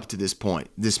the year up to this point,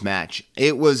 this match.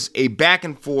 It was a back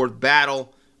and forth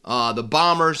battle. The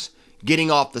Bombers getting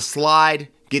off the slide,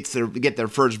 get their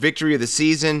first victory of the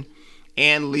season,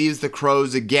 and leaves the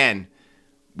Crows again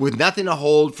with nothing to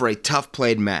hold for a tough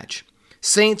played match.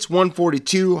 Saints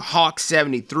 142, Hawks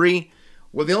 73.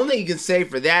 Well, the only thing you can say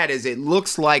for that is it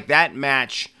looks like that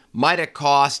match might have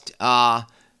cost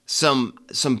some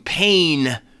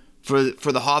pain for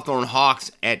the Hawthorn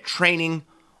Hawks at training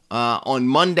on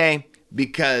Monday.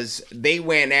 because they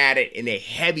went at it in a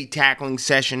heavy tackling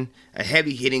session, a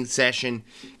heavy hitting session,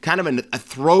 kind of a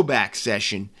throwback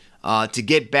session to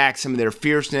get back some of their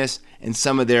fierceness and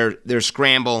some of their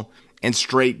scramble and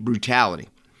straight brutality.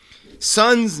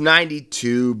 Suns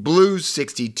 92, Blues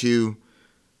 62.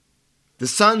 The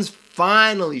Suns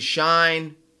finally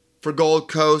shine for Gold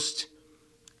Coast,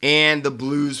 and the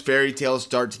Blues fairy tale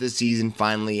start to the season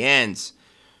finally ends.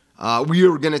 We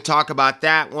are going to talk about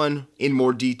that one in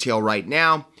more detail right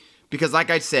now because, like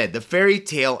I said, the fairy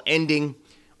tale ending,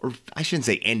 or I shouldn't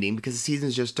say ending because the season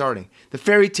is just starting. The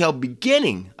fairy tale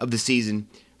beginning of the season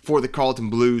for the Carleton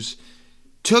Blues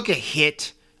took a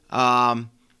hit, and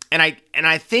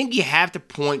I think you have to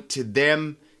point to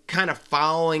them kind of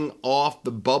falling off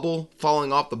the bubble,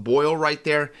 falling off the boil right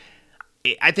there.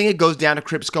 I think it goes down to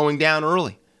Cripps going down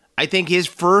early. I think his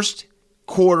first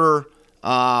quarter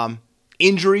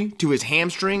injury to his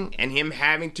hamstring and him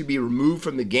having to be removed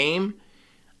from the game,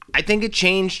 I think it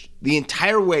changed the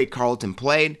entire way Carleton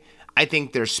played. I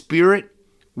think their spirit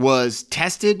was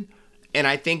tested, and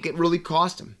I think it really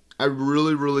cost him. I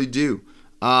really, really do.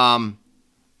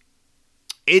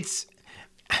 It's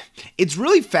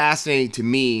really fascinating to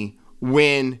me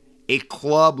when a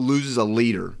club loses a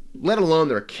leader, let alone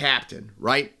their captain,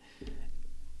 right?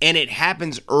 And it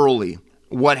happens early.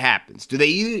 What happens? Do they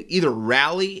either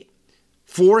rally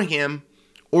for him,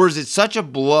 or is it such a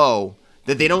blow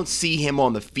that they don't see him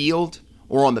on the field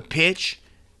or on the pitch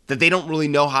that they don't really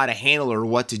know how to handle it or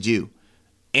what to do?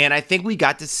 And I think we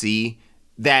got to see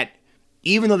that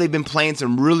even though they've been playing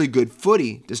some really good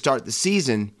footy to start the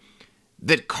season,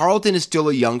 that Carleton is still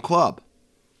a young club.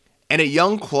 And a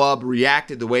young club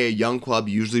reacted the way a young club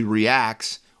usually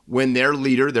reacts when their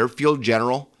leader, their field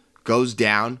general, goes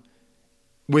down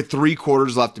with 3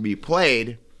 quarters left to be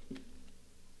played.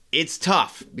 It's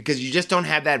tough because you just don't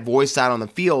have that voice out on the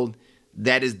field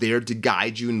that is there to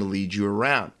guide you and to lead you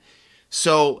around.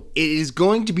 So it is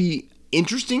going to be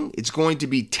interesting. It's going to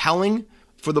be telling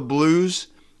for the Blues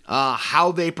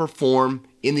how they perform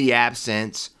in the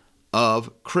absence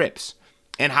of Cripps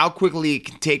and how quickly it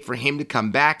can take for him to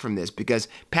come back from this, because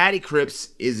Patty Cripps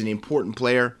is an important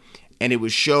player, and it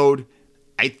was showed,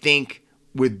 I think,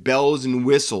 with bells and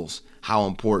whistles how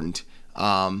important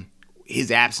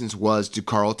his absence was to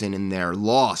Carleton in their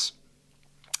loss.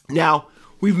 Now,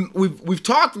 we've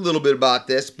talked a little bit about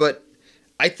this, but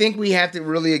I think we have to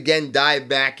really again dive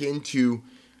back into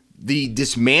the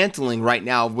dismantling right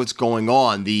now of what's going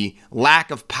on, the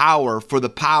lack of power for the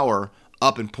power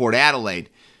up in Port Adelaide,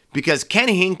 because Ken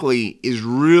Hinckley is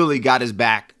really got his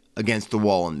back against the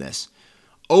wall in this.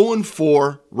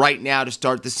 0-4 right now to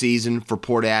start the season for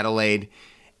Port Adelaide,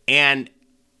 and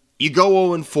you go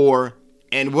 0-4.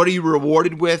 And what are you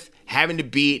rewarded with? Having to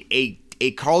beat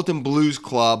a Carleton Blues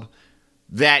club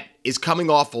that is coming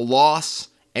off a loss,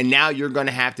 and now you're going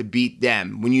to have to beat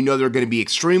them when you know they're going to be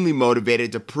extremely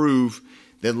motivated to prove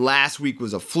that last week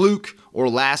was a fluke or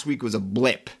last week was a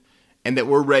blip and that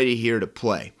we're ready here to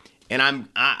play. And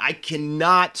I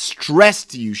cannot stress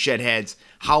to you, Shedheads,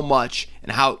 how much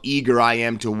and how eager I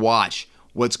am to watch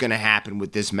what's going to happen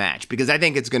with this match, because I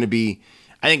think it's going to be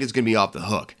off the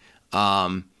hook.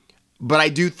 But I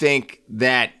do think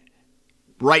that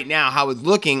right now, how it's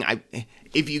looking,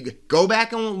 if you go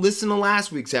back and listen to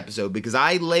last week's episode, because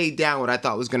I laid down what I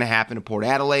thought was going to happen to Port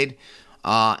Adelaide,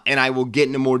 and I will get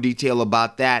into more detail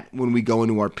about that when we go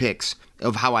into our picks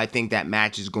of how I think that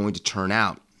match is going to turn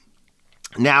out.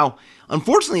 Now,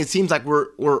 unfortunately, it seems like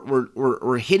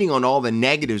we're hitting on all the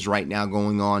negatives right now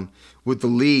going on with the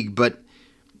league, but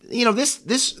you know,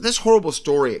 this horrible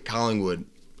story at Collingwood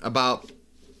about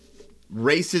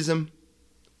racism,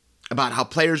 about how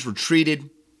players were treated.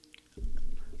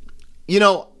 You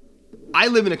know, I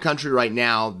live in a country right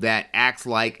now that acts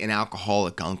like an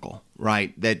alcoholic uncle,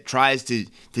 right? That tries to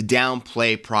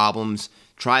downplay problems,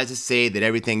 tries to say that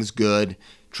everything's good,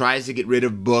 tries to get rid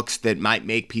of books that might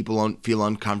make people feel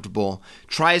uncomfortable,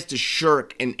 tries to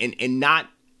shirk and not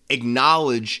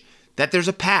acknowledge that there's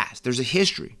a past, there's a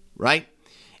history, right?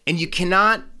 And you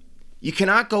cannot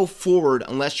go forward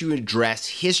unless you address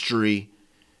history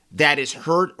that has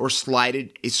hurt or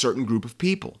slighted a certain group of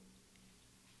people.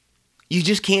 You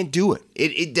just can't do it.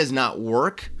 It does not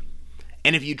work.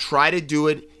 And if you try to do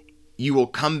it, you will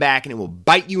come back and it will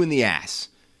bite you in the ass.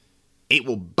 It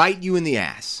will bite you in the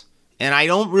ass. And I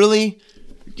don't really,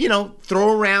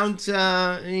 throw around,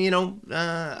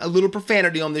 a little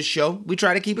profanity on this show. We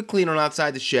try to keep it clean on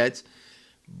Outside the Sheds.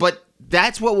 But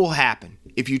that's what will happen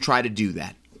if you try to do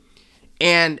that.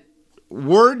 And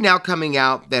word now coming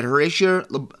out that Horatio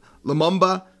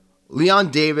Lumumba, Leon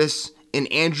Davis, and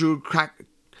Andrew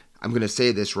I'm going to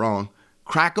say this wrong,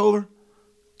 Crackover?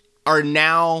 are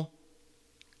now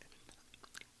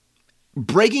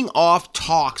breaking off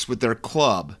talks with their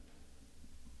club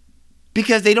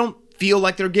because they don't feel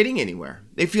like they're getting anywhere.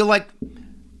 They feel like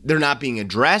they're not being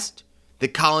addressed,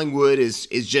 that Collingwood is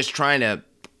just trying to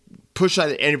push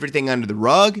everything under the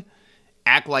rug,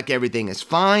 act like everything is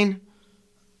fine.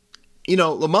 You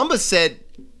know, Lumumba said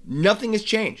nothing has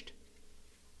changed.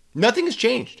 Nothing has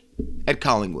changed at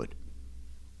Collingwood.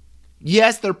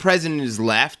 Yes, their president is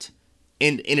left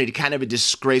in a kind of a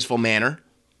disgraceful manner,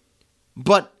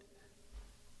 but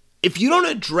if you don't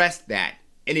address that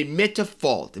and admit to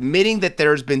fault, admitting that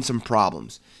there's been some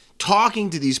problems,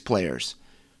 talking to these players,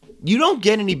 you don't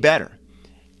get any better.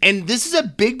 And this is a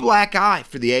big black eye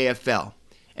for the AFL.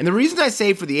 And the reason I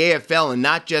say for the AFL and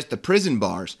not just the prison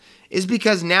bars is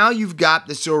because now you've got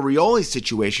the Sorioli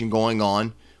situation going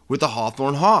on with the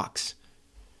Hawthorn Hawks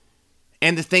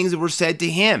and the things that were said to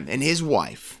him and his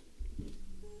wife.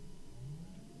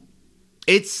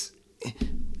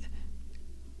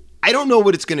 I don't know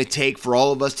what it's going to take for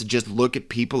all of us to just look at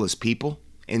people as people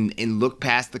and look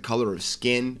past the color of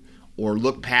skin or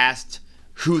look past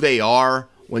who they are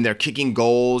when they're kicking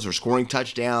goals or scoring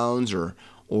touchdowns or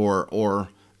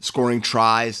scoring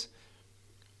tries.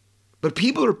 But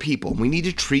people are people. We need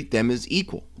to treat them as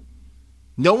equal.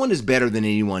 No one is better than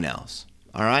anyone else.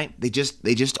 All right? They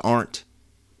just aren't.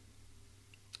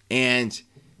 And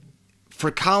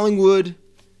for Collingwood,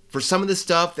 for some of the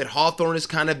stuff that Hawthorn has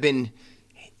kind of been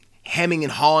hemming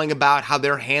and hawing about how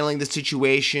they're handling the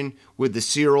situation with the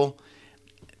Cyril,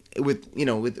 with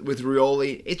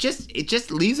Rioli, it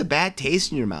just leaves a bad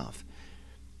taste in your mouth.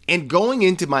 And going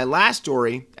into my last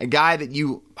story, a guy that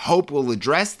you hope will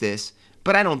address this,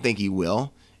 but I don't think he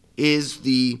will, is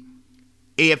the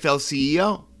AFL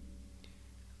CEO.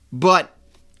 But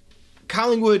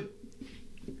Collingwood,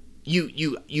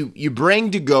 you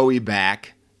bring DeGoey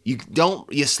back.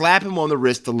 You slap him on the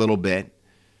wrist a little bit.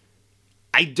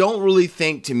 I don't really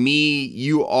think, to me,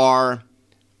 you are,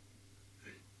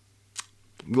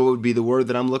 what would be the word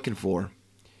that I'm looking for?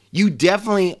 You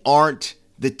definitely aren't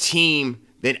the team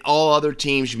that all other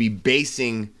teams should be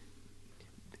basing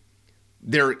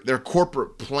their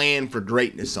corporate plan for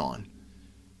greatness on.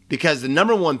 Because the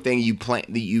number one thing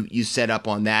you set up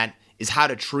on that is how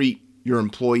to treat your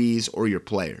employees or your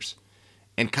players.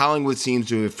 And Collingwood seems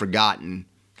to have forgotten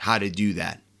how to do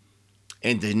that.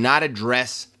 And to not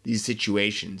address these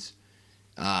situations,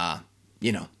 I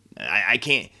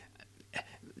can't.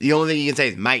 The only thing you can say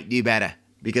is might do better,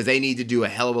 because they need to do a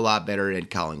hell of a lot better at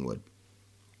Collingwood.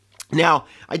 Now,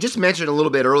 I just mentioned a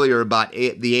little bit earlier about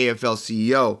the AFL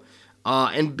CEO,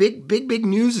 and big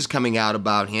news is coming out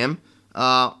about him.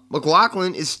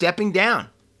 McLaughlin is stepping down,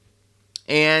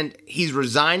 and he's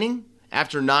resigning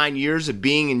after 9 years of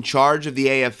being in charge of the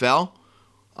AFL.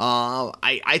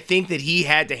 I think that he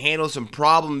had to handle some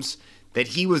problems that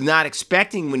he was not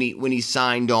expecting when he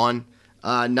signed on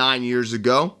 9 years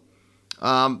ago.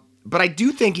 But I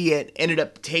do think he had ended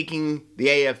up taking the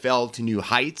AFL to new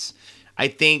heights. I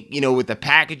think, with the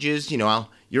packages,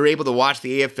 you're able to watch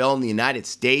the AFL in the United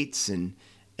States and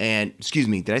excuse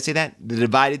me, did I say that? The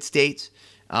divided states.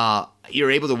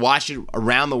 You're able to watch it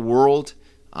around the world.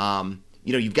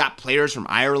 You've got players from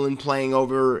Ireland playing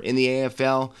over in the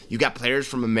AFL. You've got players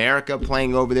from America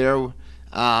playing over there.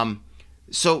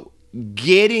 So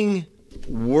getting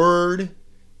word,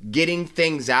 getting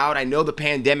things out. I know the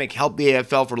pandemic helped the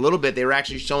AFL for a little bit. They were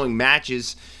actually showing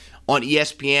matches on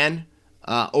ESPN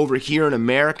over here in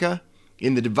America.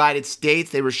 In the divided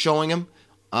states, they were showing them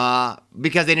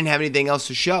because they didn't have anything else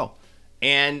to show.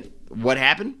 And what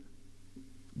happened?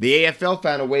 The AFL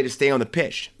found a way to stay on the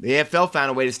pitch. The AFL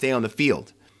found a way to stay on the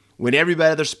field. When every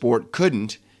other sport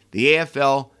couldn't, the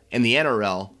AFL and the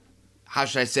NRL, how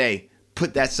should I say,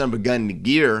 put that son of a gun into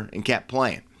gear and kept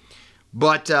playing.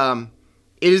 But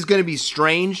it is going to be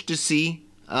strange to see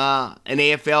an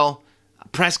AFL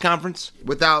press conference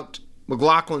without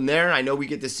McLaughlin there. I know we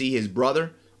get to see his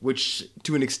brother, which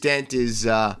to an extent is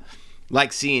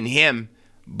like seeing him.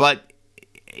 But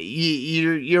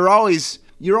you're always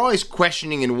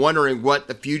questioning and wondering what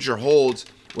the future holds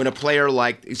when a player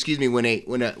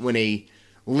when a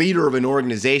leader of an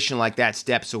organization like that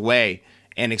steps away,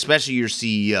 and especially your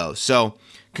CEO. So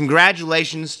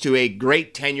congratulations to a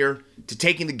great tenure, to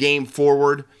taking the game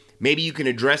forward. Maybe you can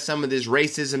address some of this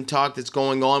racism talk that's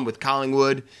going on with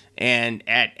Collingwood and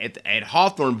at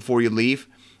Hawthorn before you leave.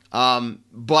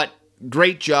 But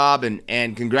great job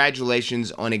and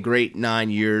congratulations on a great 9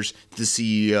 years to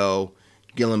CEO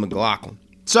Gillon McLaughlin.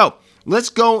 So let's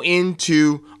go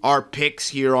into our picks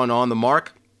here on the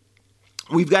Mark.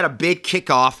 We've got a big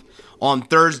kickoff on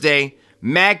Thursday.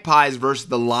 Magpies versus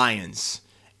the Lions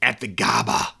at the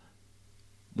Gabba.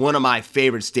 one of my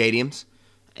favorite stadiums.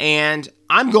 And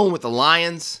I'm going with the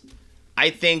Lions. I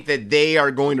think that they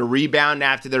are going to rebound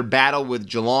after their battle with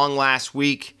Geelong last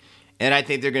week. And I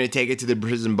think they're going to take it to the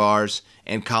prison bars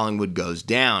and Collingwood goes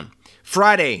down.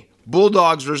 Friday,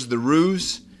 Bulldogs versus the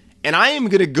Roos. And I am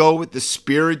going to go with the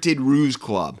Spirited Roos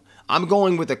Club. I'm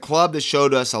going with a club that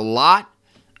showed us a lot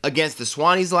against the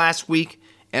Swannies last week.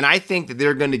 And I think that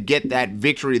they're going to get that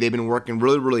victory they've been working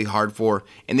really, really hard for.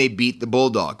 And they beat the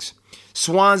Bulldogs.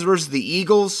 Swans versus the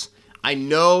Eagles. I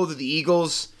know that the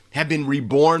Eagles have been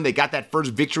reborn. They got that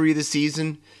first victory of the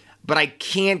season. But I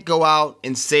can't go out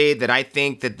and say that I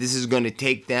think that this is going to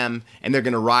take them and they're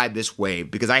going to ride this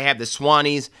wave because I have the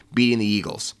Swannies beating the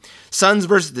Eagles. Suns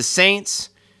versus the Saints.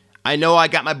 I know I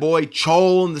got my boy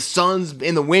Chol and the Suns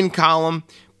in the win column,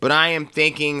 but I am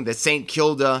thinking that St.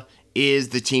 Kilda is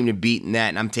the team to beat in that,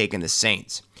 and I'm taking the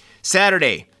Saints.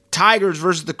 Saturday, Tigers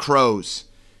versus the Crows.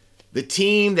 The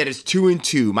team that is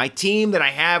 2-2. My team that I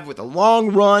have with a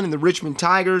long run in the Richmond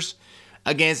Tigers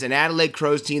against an Adelaide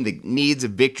Crows team that needs a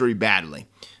victory badly.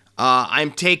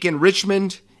 I'm taking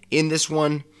Richmond in this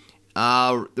one.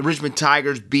 The Richmond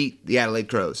Tigers beat the Adelaide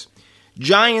Crows.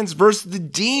 Giants versus the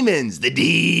Demons, the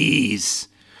D's.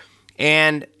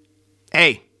 And,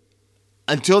 hey,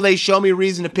 until they show me a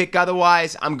reason to pick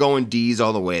otherwise, I'm going D's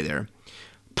all the way there.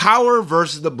 Power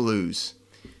versus the Blues.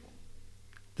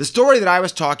 The story that I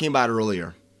was talking about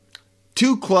earlier.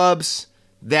 Two clubs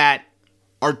that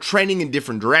are trending in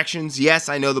different directions. Yes,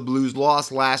 I know the Blues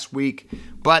lost last week,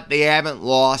 but they haven't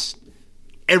lost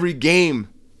every game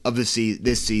of this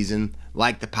season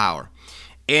like the Power.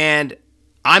 And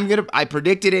I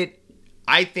predicted it.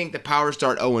 I think the Power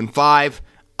start 0-5.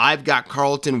 I've got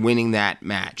Carlton winning that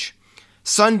match.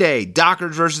 Sunday,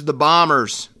 Dockers versus the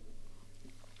Bombers.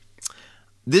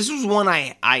 This was one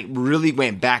I really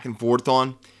went back and forth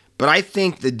on, but I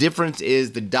think the difference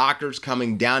is the Dockers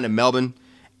coming down to Melbourne,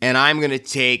 and I'm going to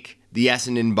take the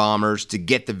Essendon Bombers to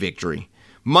get the victory.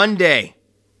 Monday,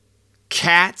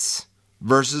 Cats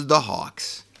versus the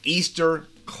Hawks. Easter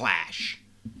clash.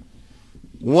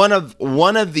 One of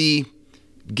the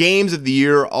games of the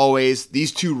year always,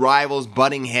 these two rivals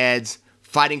butting heads,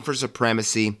 fighting for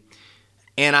supremacy.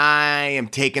 And I am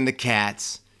taking the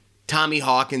Cats. Tommy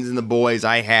Hawkins and the boys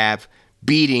I have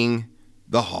beating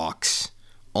the Hawks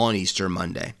on Easter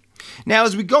Monday. Now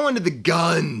as we go into the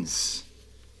guns,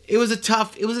 it was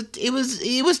tough,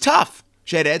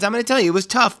 Shedheads. I'm going to tell you, it was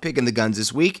tough picking the guns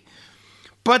this week.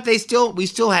 But we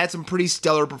still had some pretty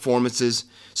stellar performances.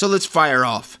 So let's fire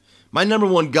off. My number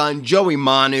one gun, Joey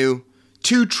Manu,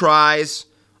 2 tries,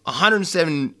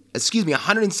 107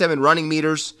 running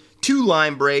meters, 2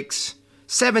 line breaks,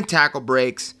 7 tackle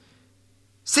breaks,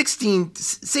 16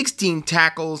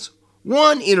 tackles,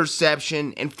 1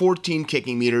 interception, and 14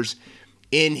 kicking meters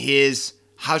in his,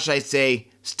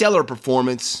 stellar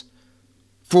performance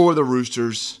for the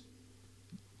Roosters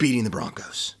beating the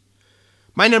Broncos.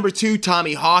 My number 2,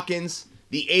 Tommy Hawkins,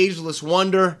 the ageless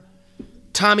wonder.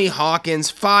 Tommy Hawkins,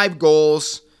 5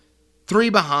 goals, 3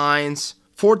 behinds,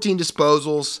 14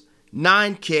 disposals,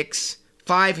 9 kicks,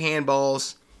 5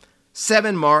 handballs,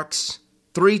 7 marks,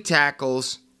 3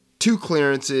 tackles, 2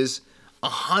 clearances,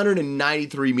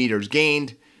 193 meters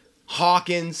gained.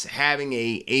 Hawkins having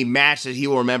a match that he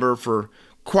will remember for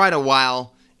quite a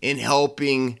while in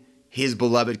helping his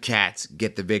beloved Cats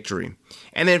get the victory.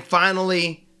 And then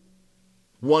finally,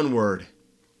 one word,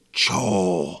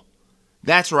 Chol.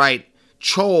 That's right,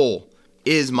 Chol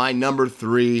is my number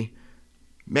 3.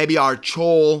 Maybe our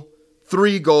Chol,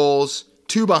 3 goals,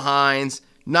 2 behinds,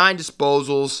 9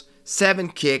 disposals, 7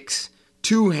 kicks,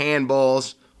 2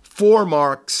 handballs, 4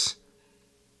 marks,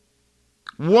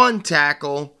 1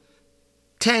 tackle,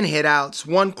 10 hitouts,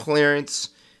 1 clearance,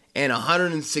 and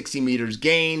 160 meters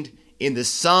gained in the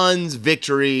Suns'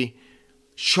 victory.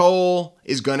 Chol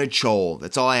is gonna Chol.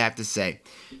 That's all I have to say.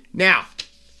 Now,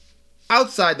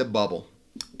 outside the bubble,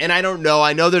 and I don't know,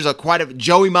 I know there's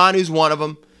Joey Manu's one of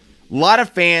them. A lot of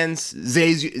fans,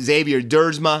 Xavier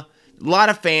Dersma, a lot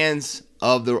of fans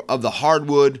of the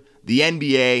hardwood, the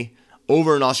NBA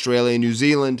over in Australia and New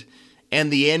Zealand,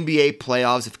 and the NBA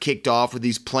playoffs have kicked off with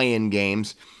these play-in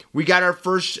games. We got our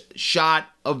first shot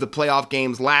of the playoff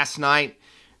games last night.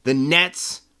 The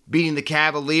Nets beating the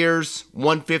Cavaliers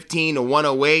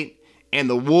 115-108, and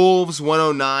the Wolves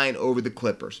 109 over the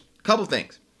Clippers. Couple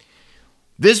things.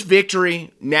 This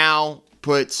victory now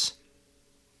puts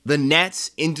the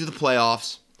Nets into the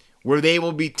playoffs where they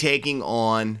will be taking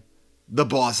on the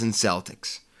Boston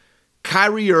Celtics.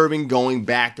 Kyrie Irving going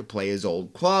back to play his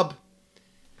old club.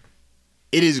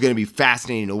 It is going to be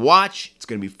fascinating to watch. It's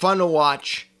going to be fun to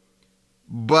watch.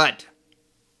 But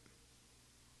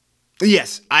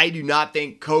Yes, I do not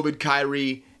think COVID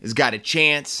Kyrie has got a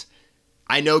chance.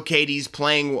 I know KD's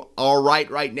playing all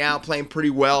right now, playing pretty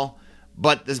well.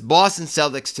 But the Boston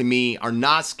Celtics, to me, are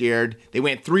not scared. They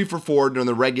went 3 for 4 during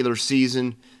the regular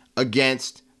season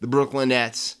against the Brooklyn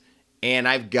Nets. And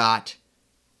I've got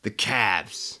the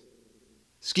Cavs.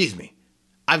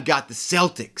 I've got the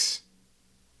Celtics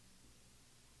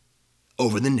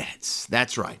over the Nets.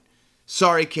 That's right.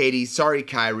 Sorry, KD. Sorry,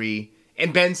 Kyrie.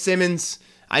 And Ben Simmons,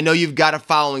 I know you've got a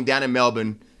following down in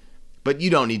Melbourne, but you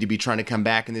don't need to be trying to come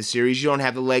back in this series. You don't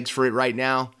have the legs for it right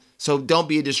now. So don't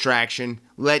be a distraction.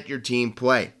 Let your team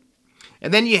play.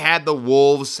 And then you had the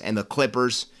Wolves and the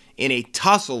Clippers in a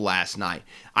tussle last night.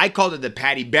 I called it the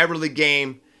Patty Beverly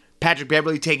game. Patrick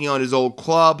Beverly taking on his old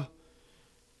club.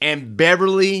 And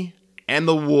Beverly and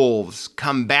the Wolves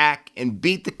come back and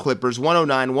beat the Clippers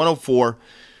 109-104.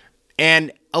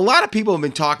 And a lot of people have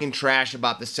been talking trash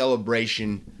about the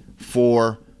celebration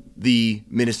for the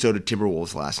Minnesota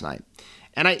Timberwolves last night.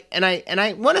 And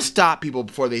I want to stop people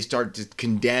before they start to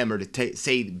condemn or to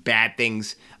say bad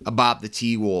things about the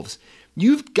T-Wolves.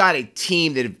 You've got a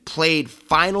team that have played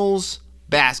finals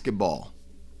basketball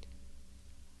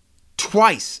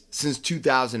twice since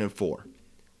 2004.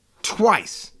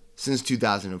 Twice since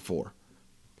 2004.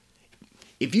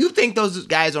 If you think those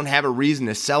guys don't have a reason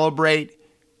to celebrate,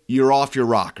 you're off your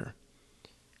rocker.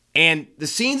 And the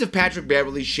scenes of Patrick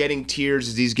Beverly shedding tears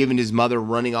as he's giving his mother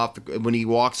running off when he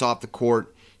walks off the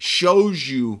court shows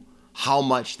you how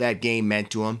much that game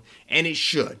meant to him. And it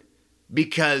should,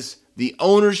 because the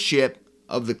ownership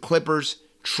of the Clippers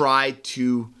tried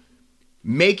to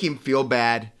make him feel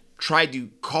bad, tried to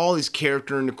call his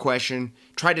character into question,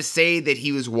 tried to say that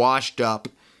he was washed up.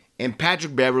 And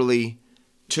Patrick Beverly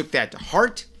took that to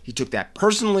heart. He took that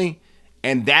personally.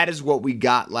 And that is what we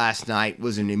got last night,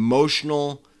 was an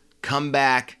emotional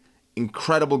comeback,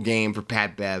 incredible game for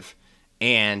Pat Bev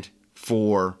and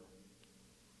for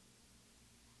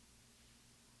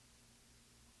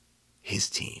his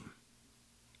team.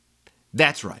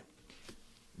 That's right.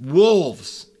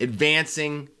 Wolves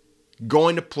advancing,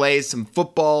 going to play some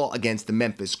football against the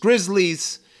Memphis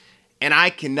Grizzlies. And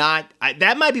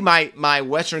that might be my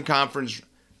Western Conference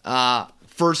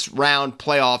first round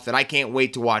playoff that I can't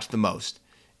wait to watch the most,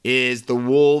 is the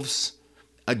Wolves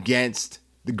against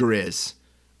the Grizz.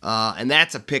 And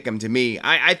that's a pick'em to me.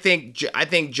 I think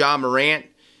Ja Morant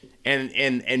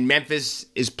and Memphis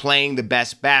is playing the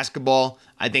best basketball.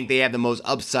 I think they have the most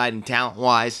upside and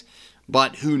talent-wise,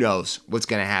 but who knows what's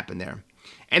going to happen there.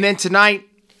 And then tonight,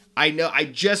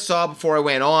 I just saw before I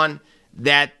went on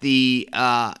that the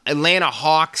Atlanta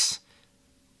Hawks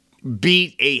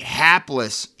beat a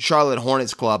hapless Charlotte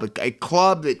Hornets club, a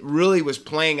club that really was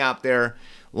playing out there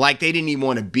like they didn't even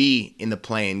want to be in the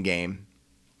play-in game.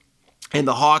 And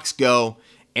the Hawks go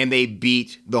and they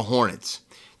beat the Hornets.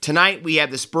 Tonight we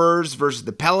have the Spurs versus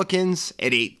the Pelicans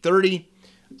at 8:30.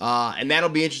 And that'll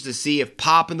be interesting to see if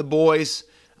Pop and the boys,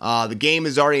 the game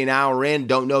is already an hour in,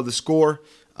 don't know the score.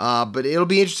 But it'll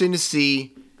be interesting to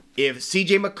see if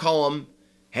CJ McCollum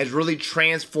has really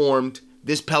transformed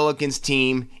this Pelicans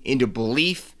team into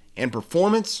belief and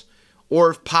performance, or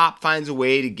if Pop finds a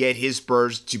way to get his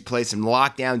Spurs to play some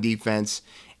lockdown defense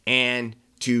and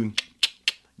to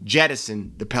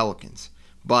jettison the Pelicans.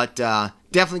 But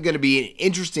definitely going to be an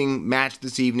interesting match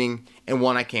this evening, and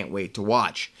one I can't wait to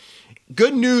watch.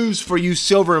 Good news for you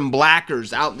silver and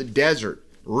blackers out in the desert.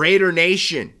 Raider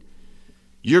Nation.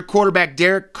 Your quarterback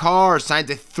Derek Carr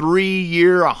signs a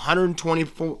 3-year,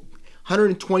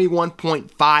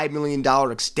 $121.5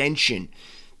 million extension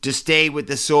to stay with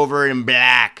the silver and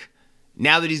black.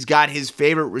 Now that he's got his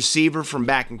favorite receiver from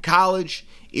back in college,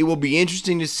 it will be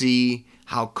interesting to see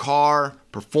how Carr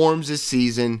performs this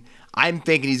season. I'm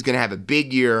thinking he's going to have a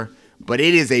big year, but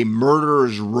it is a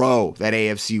murderer's row, that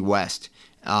AFC West.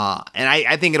 And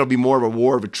I think it'll be more of a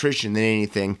war of attrition than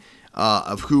anything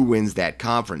of who wins that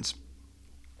conference.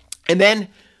 And then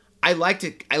I like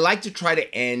to try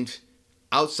to end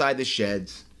outside the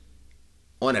sheds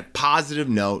on a positive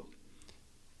note.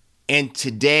 And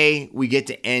today we get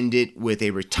to end it with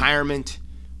a retirement.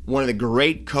 One of the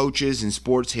great coaches in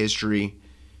sports history,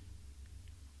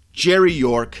 Jerry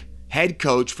York, head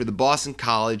coach for the Boston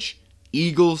College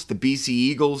Eagles, the BC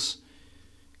Eagles.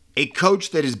 A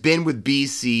coach that has been with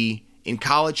BC in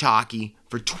college hockey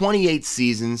for 28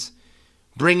 seasons,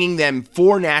 bringing them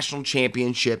 4 national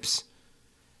championships,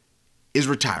 is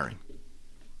retiring.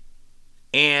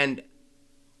 And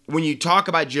when you talk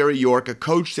about Jerry York, a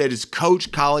coach that has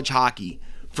coached college hockey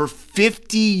for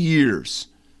 50 years,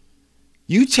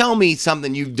 you tell me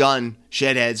something you've done,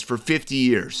 Shedheads, for 50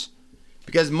 years.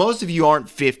 Because most of you aren't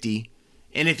 50,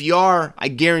 And if you are, I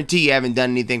guarantee you haven't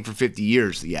done anything for 50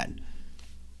 years yet.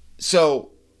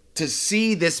 So to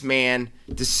see this man,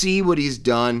 to see what he's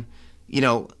done,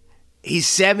 he's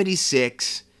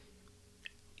 76.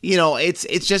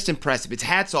 It's just impressive. It's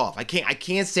hats off. I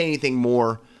can't say anything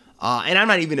more. And I'm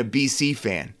not even a BC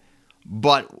fan.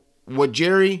 But what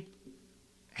Jerry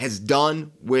has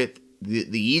done with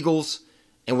the Eagles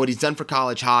and what he's done for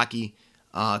college hockey,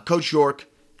 Coach York,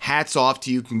 hats off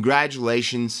to you.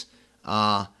 Congratulations.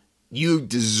 You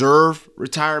deserve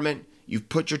retirement. You've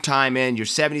put your time in. You're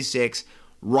 76.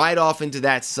 Right off into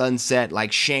that sunset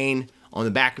like Shane on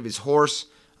the back of his horse.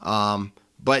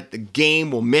 But the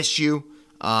game will miss you.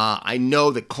 I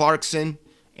know that Clarkson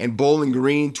and Bowling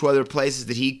Green, 2 other places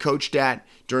that he coached at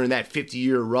during that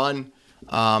 50-year run,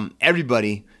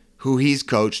 everybody who he's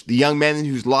coached, the young men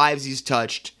whose lives he's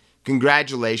touched,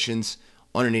 congratulations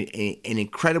on an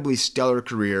incredibly stellar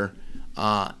career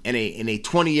and a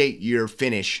 28-year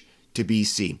finish to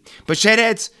BC. But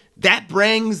Shedheads, that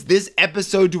brings this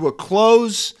episode to a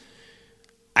close.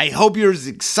 I hope you're as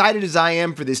excited as I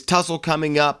am for this tussle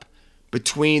coming up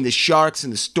between the Sharks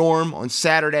and the Storm on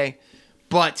Saturday.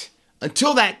 But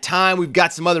until that time, we've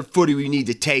got some other footy we need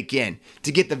to take in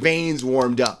to get the veins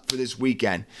warmed up for this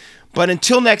weekend. But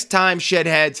until next time,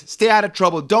 Shedheads, stay out of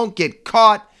trouble. Don't get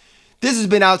caught. This has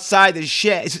been Outside the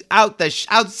Sheds.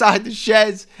 Outside the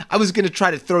Sheds. I was going to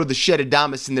try to throw the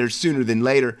Shedadamas in there sooner than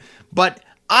later. But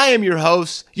I am your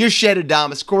host, your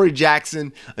Shedadamas, Corey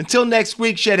Jackson. Until next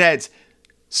week, Shedheads.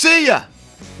 See ya!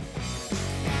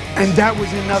 And that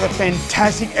was another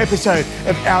fantastic episode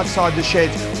of Outside the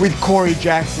Sheds with Corey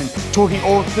Jackson, talking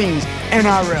all things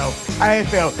NRL,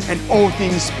 AFL, and all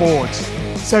things sports.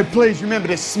 So please remember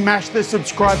to smash the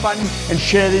subscribe button and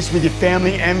share this with your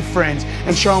family and friends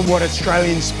and show them what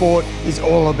Australian sport is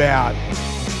all about.